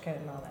trench coat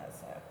and all that.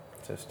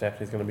 So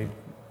Stephanie's going to be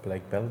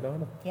Blake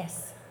Belladonna.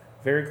 Yes.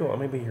 Very cool. I'm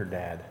going to be her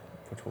dad,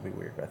 which will be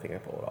weird, but I think I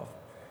pull it off.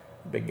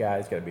 Big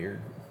guy's got a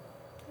beard.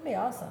 That'd be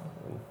awesome.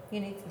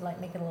 You need to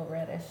make it a little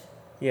reddish.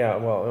 Yeah,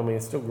 well, I mean,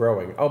 it's still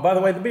growing. Oh, by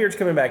the way, the beard's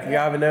coming back. If you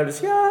haven't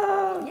noticed,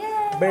 I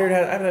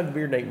haven't had the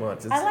beard in 8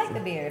 months. I like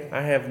the beard.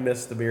 I have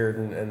missed the beard,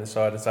 and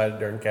so I decided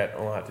during Cat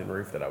on Hot Tin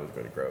Roof that I was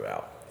going to grow it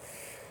out.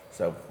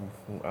 So,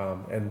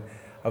 and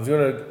I was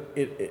going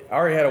to, I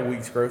already had a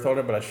week's growth on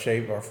it, but I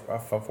shaved, or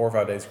 4 or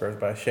 5 days growth,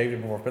 but I shaved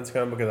it before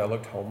Pensacon because I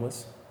looked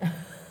homeless.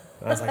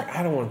 I was like,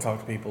 I don't want to talk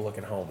to people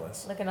looking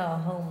homeless. Looking all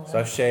homeless. So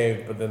I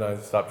shaved, but then I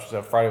stopped.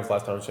 So Friday was the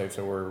last time I shaved,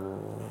 so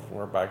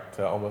we're back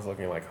to almost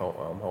looking like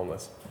I'm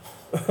homeless.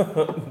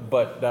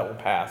 But that will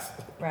pass.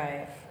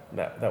 Right.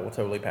 That will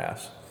totally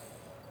pass.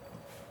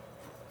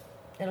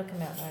 It'll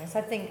come out nice.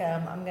 I think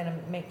I'm going to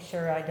make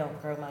sure I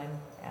don't grow mine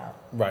out.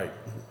 Right.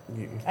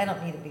 I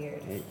don't need a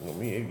beard.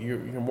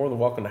 You're more than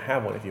welcome to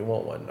have one if you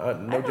want one. I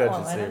No don't judges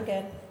want one. here. I'm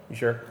good. You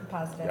sure? I'm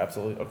positive. Yeah,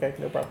 absolutely. Okay,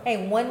 no problem.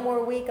 Hey, 1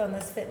 more week on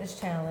this fitness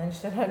challenge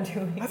that I'm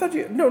doing. I thought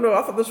I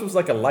thought this was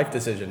like a life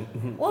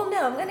decision. Well,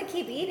 no, I'm going to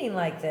keep eating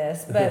like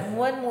this, but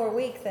 1 more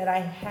week that I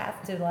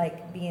have to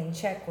be in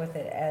check with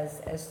it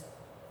as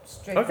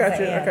strict as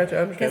I am. I got you.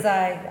 I understand. Because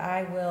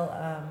I will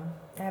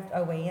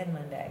I weigh in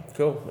Monday.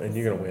 Cool, and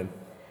you're gonna win.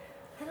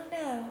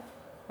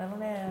 I don't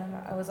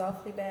know. I was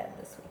awfully bad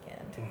this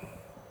weekend.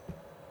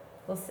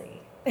 We'll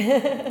see.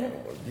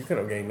 You couldn't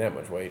have gained that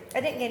much weight.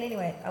 I didn't gain any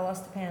weight. I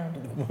lost a pound.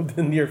 Well,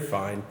 then you're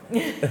fine.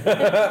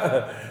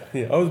 Yeah,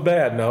 I was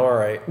bad. No, all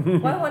right.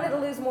 Well, I wanted to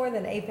lose more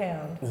than a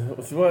pound.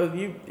 Well,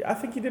 I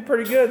think you did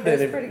pretty good then.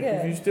 It was pretty good.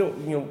 If you still,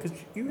 because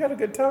you had a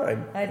good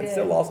time. I did. And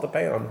still lost a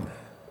pound.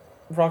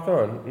 Rock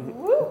on.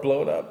 Woo.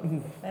 Blow it up.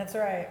 That's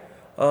right.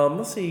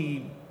 Let's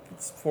see.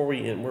 Before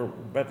we end, we're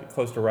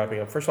close to wrapping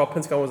up. First of all,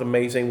 Pensacon was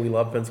amazing. We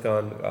love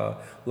Pensacon.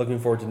 Looking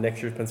forward to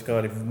next year's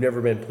Pensacon. If you've never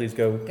been, please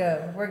go.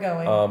 Go. We're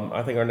going.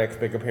 I think our next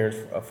big appearance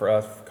for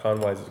us,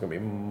 con-wise, is going to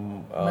be.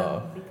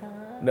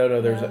 Mopcast? No,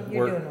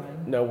 you're doing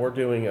one. No, we're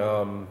doing.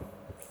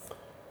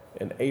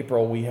 In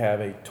April, we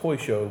have a toy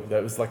show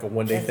that was like a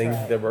one-day thing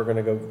that we're going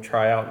to go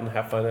try out and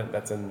have fun at.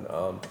 That's in.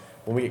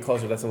 When we get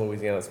closer, that's in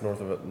Louisiana. It's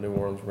north of New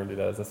Orleans. We're going to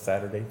do that as a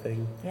Saturday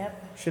thing.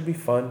 Yep. Should be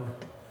fun.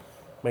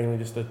 Mainly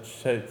just to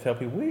tell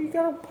people, we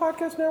got a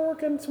podcast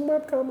network and some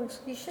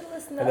webcomics. You should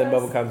listen to us. And then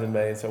Mopocon's in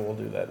May, so we'll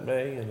do that in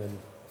May. And then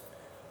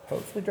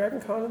hopefully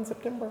Dragon Con in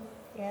September.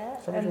 Yeah.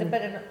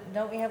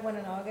 Don't we have one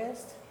in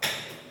August?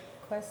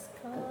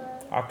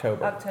 QuestCon?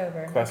 October.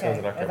 QuestCon's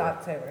in October.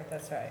 October,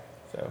 that's right.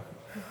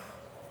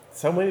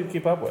 So many to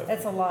keep up with.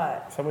 That's a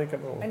lot. So many to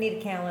keep up with. I need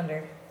a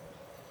calendar.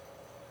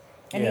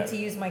 I need to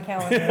use my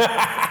calendar.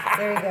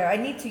 There you go. I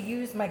need to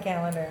use my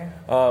calendar.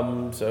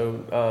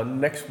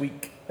 Next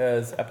week's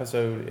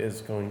episode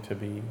is going to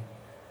be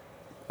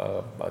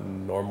a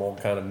normal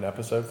kind of an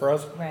episode for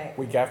us. Right.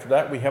 Week after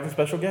that, we have a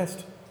special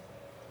guest.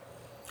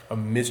 A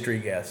mystery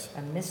guest.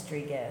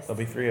 There'll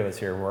be 3 of us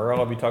here. We're all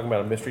going to be talking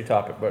about a mystery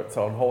topic, but it's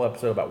a whole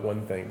episode about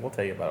one thing. We'll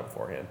tell you about it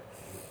beforehand.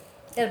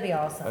 It'll be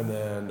awesome. And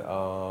then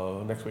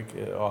next week,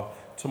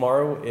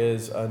 tomorrow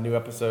is a new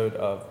episode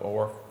of,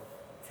 or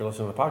if you're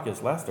listening to the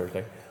podcast, last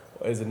Thursday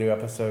is a new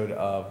episode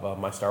of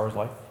My Star Wars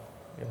Life.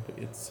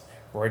 It's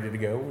ready to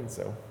go, and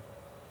so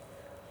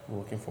we're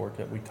looking forward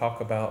to it. We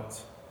talk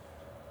about,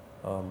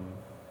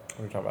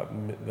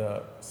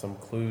 some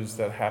clues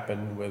that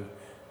happened with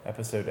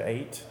episode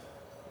 8,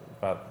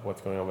 about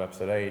what's going on with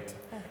episode 8,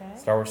 okay.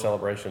 Star Wars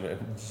Celebration,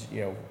 and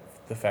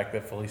the fact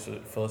that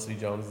Felicity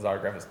Jones'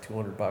 autograph is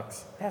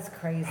 $200. That's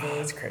crazy.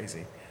 That's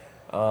crazy.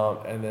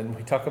 And then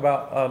we talk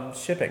about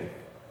shipping.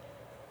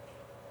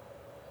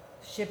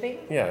 Shipping?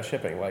 Yeah,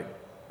 shipping,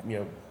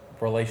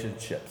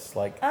 relationships,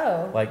 like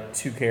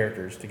 2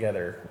 characters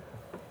together.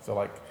 So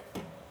like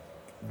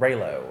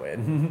Raylo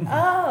and.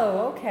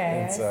 Oh,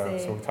 okay. And so, I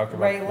see. So we talked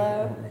about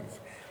Raylo.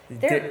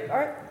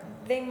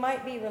 They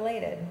might be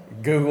related.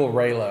 Google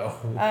Raylo.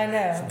 I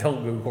know.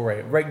 Don't Google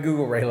Raylo.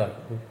 Google Raylo.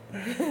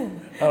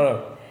 I don't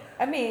know.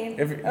 I mean,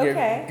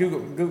 okay.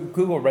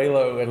 Google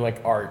Raylo and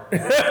art.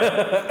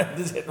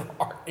 Just hit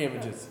art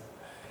images.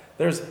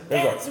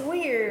 That's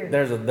weird.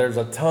 There's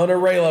a ton of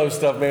Raylo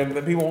stuff, man,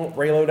 that people want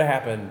Raylo to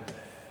happen.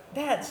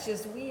 That's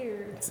just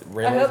weird.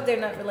 I hope they're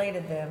not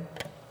related then.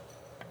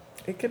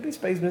 It could be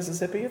Space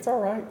Mississippi. It's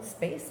all right.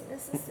 Space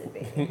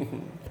Mississippi.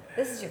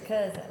 This is your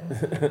cousin.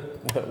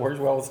 That works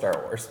well with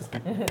Star Wars.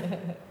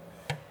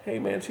 Hey,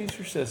 man, she's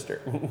your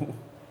sister.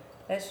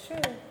 That's true.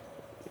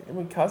 I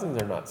mean,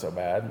 cousins are not so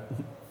bad.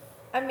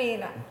 I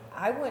mean,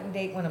 I wouldn't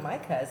date one of my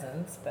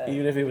cousins, but...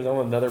 Even if he was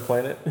on another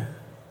planet?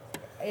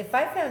 If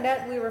I found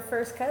out we were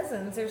first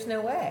cousins, there's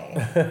no way.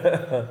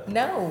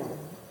 No.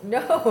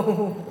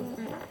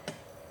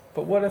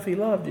 But what if he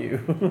loved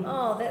you?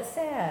 Oh, that's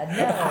sad.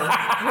 No.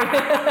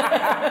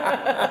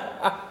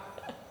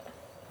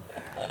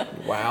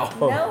 Wow.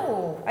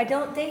 No, I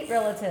don't date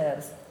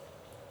relatives.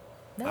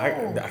 No.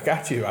 I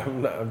got you.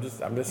 I'm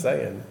just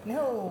saying.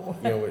 No.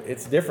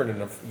 It's different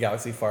in a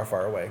galaxy far,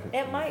 far away.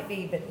 It might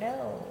be, but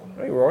no.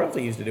 I mean,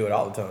 royalty used to do it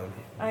all the time.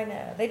 I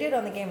know. They do it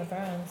on the Game of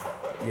Thrones.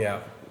 Yeah,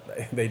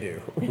 they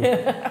do.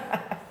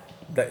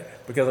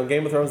 Because on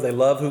Game of Thrones, they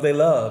love who they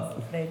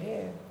love. They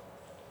do.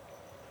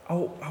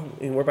 Oh,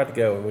 and we're about to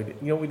go. And we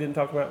didn't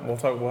talk about. We'll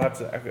have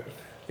to. I guess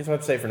we'll have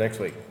to say for next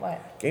week.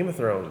 What? Game of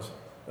Thrones.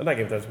 Not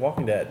Game of Thrones.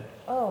 Walking Dead.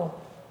 Oh,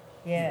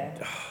 yeah.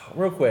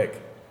 Real quick.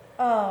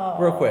 Oh.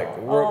 Real quick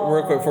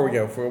before we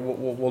go.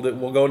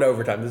 We'll go into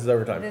overtime. This is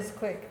overtime. This is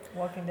quick.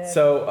 Walking Dead.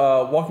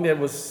 So, Walking Dead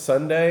was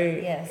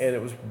Sunday. Yes. And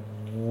it was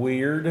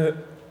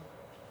weird.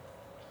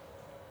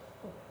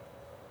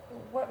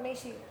 What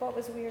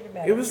was weird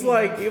about it? It was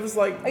like.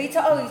 Are you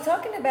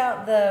talking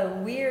about the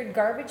weird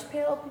garbage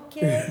pail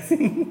kids?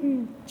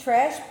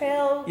 Trash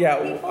pail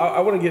people?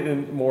 I want to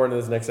get more into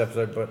this next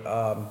episode, but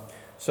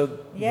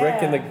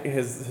Rick and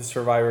his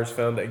survivors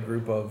found a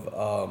group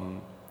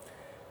of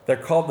they're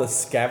called the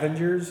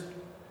Scavengers,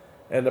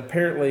 and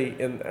apparently,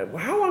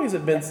 how long has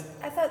it been?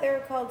 I thought they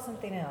were called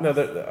something else. No,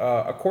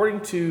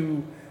 according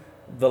to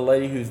the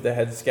lady who's the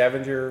head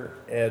scavenger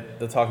at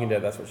The Talking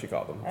Dead, that's what she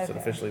called them. Okay. So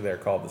officially they're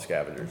called the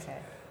Scavengers. Okay.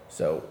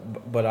 So,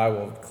 but I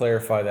will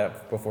clarify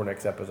that before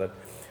next episode.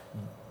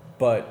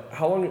 But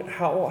how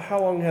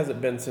long has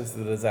it been since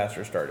the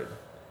disaster started?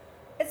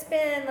 It's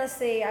been,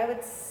 I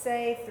would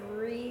say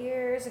 3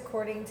 years,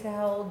 according to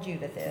how old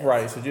Judith is.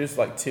 Right, so Judith's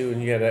like 2,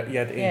 and you had to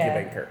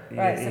incubate her.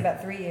 Right, so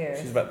about 3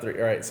 years. She's about 3.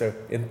 All right, so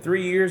in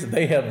 3 years,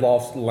 they have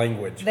lost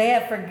language. They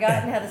have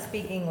forgotten how to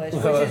speak English,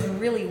 which is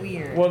really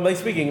weird. Well, they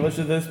speak English,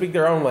 they speak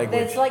their own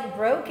language. It's like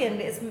broken.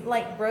 It's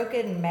like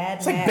broken Mad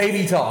It's like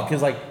baby talk.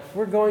 It's like,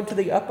 we're going to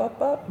the up.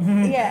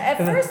 Yeah, at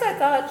first I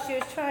thought she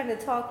was trying to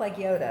talk like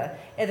Yoda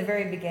at the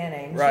very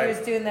beginning. Right. She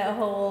was doing that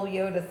whole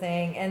Yoda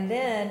thing, and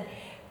then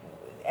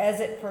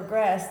as it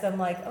progressed, I'm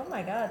like, oh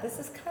my God, this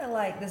is kind of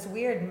like this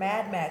weird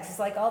Mad Max. It's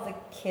like all the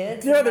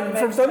kids. Yeah,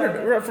 from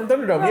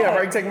Thunderdome. Right. Yeah,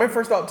 right. Exactly. My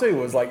first thought too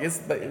was like,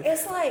 it's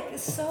like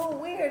so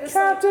weird. It's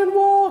Captain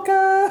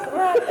Walker.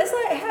 Right. It's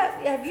like,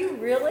 have you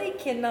really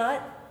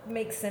cannot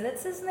make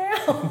sentences now?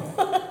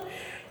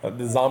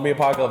 The zombie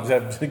apocalypse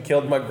have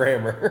killed my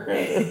grammar.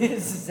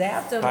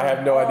 Zapped them. I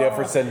have no idea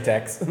for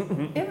syntax.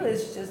 It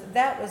was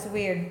that was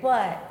weird,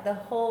 but the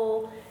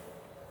whole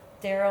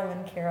Daryl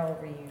and Carol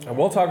reunion. And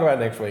we'll talk about it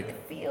next week.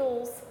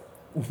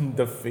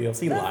 The feels.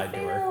 He lied to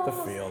her. The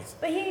feels.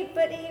 But he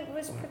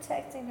was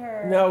protecting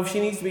her. No, she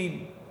needs to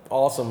be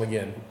awesome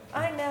again.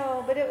 I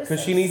know, but it was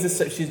because she needs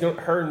to. She's going.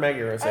 Her and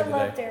Maggie are I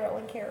love Daryl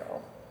and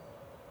Carol.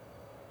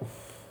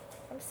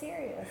 I'm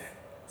serious.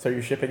 So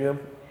you're shipping them?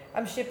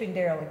 I'm shipping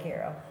Daryl and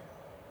Carol.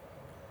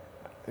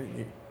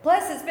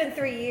 Plus, it's been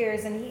 3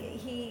 years, and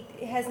he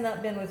has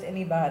not been with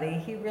anybody.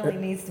 He really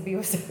needs to be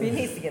with. He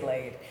needs to get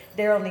laid.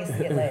 Daryl needs to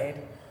get laid.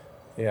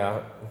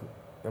 Yeah,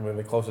 I mean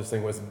the closest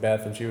thing was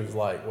Beth, and she was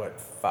like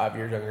 5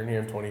 years younger than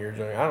him, 20 years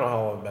younger. I don't know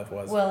how old Beth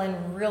was. Well,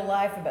 in real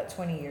life, about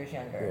 20 years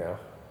younger. Yeah.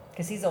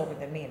 Because he's older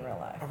than me in real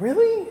life.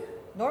 Really?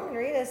 Norman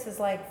Reedus is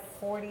like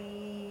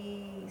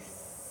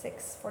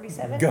 46,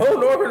 47. Go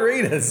Norman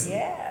Reedus.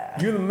 Yeah.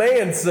 You the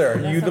man, sir.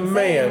 That's you the man.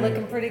 Saying.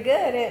 Looking pretty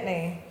good, isn't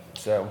he?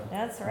 So.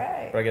 That's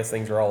right. But I guess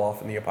things are all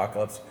off in the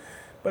apocalypse.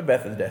 But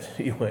Beth is dead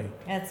anyway.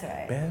 That's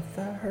right. Beth,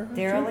 I heard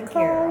Daryl and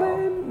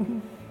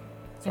Carol.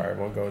 Sorry, I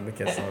won't go into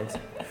Kiss songs.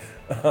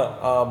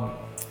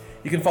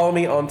 You can follow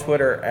me on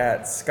Twitter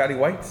at Scotty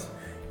White.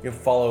 You can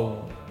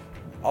follow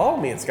all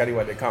of me at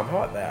ScottyWhite.com. How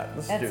about that?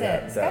 Let's do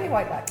that.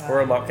 ScottyWhite.com.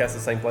 We're on Mopcast, the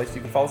same place.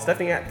 You can follow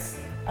Stephanie at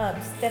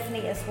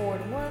Stephanie S.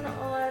 Ward 1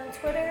 on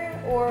Twitter,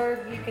 or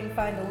you can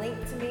find a link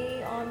to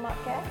me on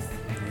Mopcast.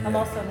 Yeah. I'm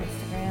also on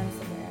Instagram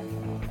somewhere. I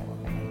don't know what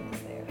my name is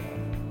there.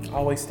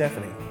 Always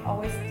Stephanie.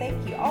 Always,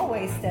 thank you.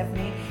 Always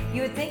Stephanie.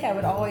 You would think I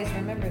would always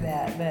remember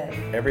that, but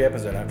every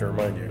episode I have to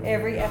remind you.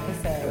 Every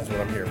episode. That's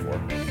what I'm here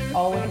for.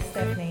 Always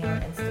Stephanie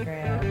on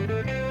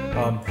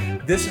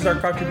Instagram. This is our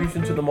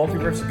contribution to the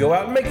multiverse. Go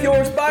out and make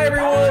yours. Bye,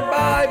 everyone.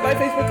 Bye. Bye,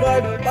 Facebook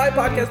Live. Bye,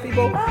 podcast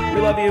people. Bye.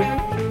 We love you.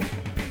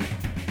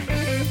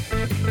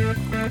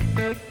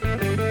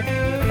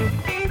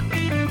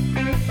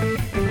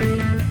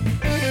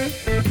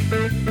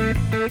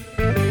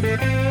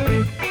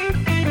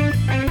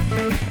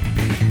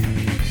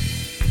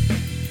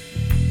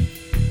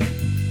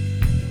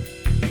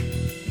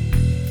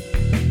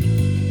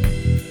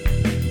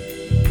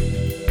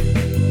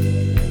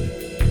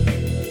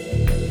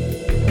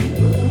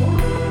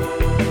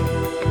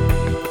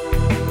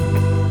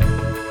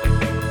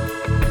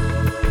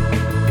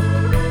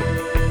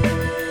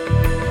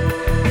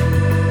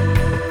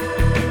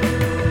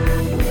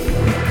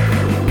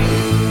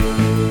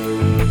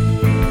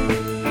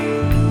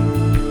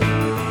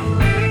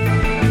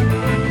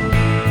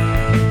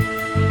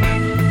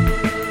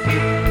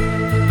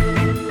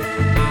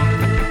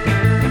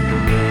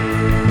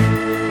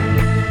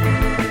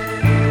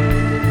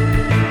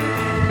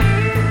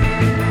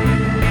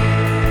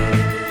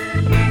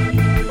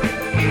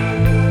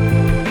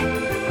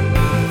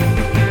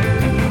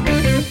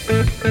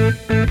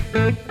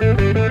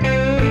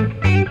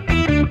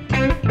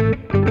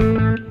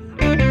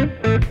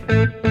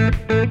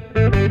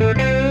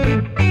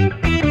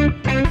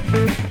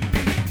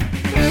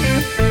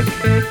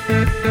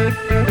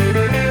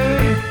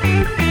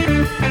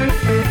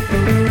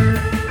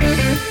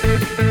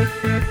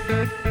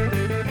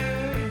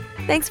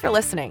 Thanks for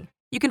listening.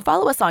 You can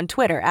follow us on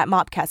Twitter at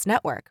Mopcast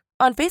Network,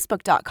 on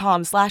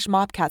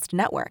Facebook.com/Mopcast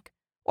Network,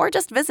 or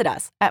just visit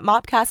us at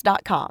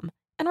Mopcast.com.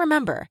 And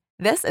remember,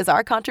 this is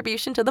our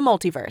contribution to the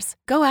multiverse.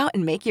 Go out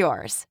and make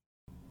yours.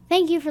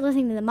 Thank you for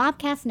listening to the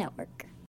Mopcast Network.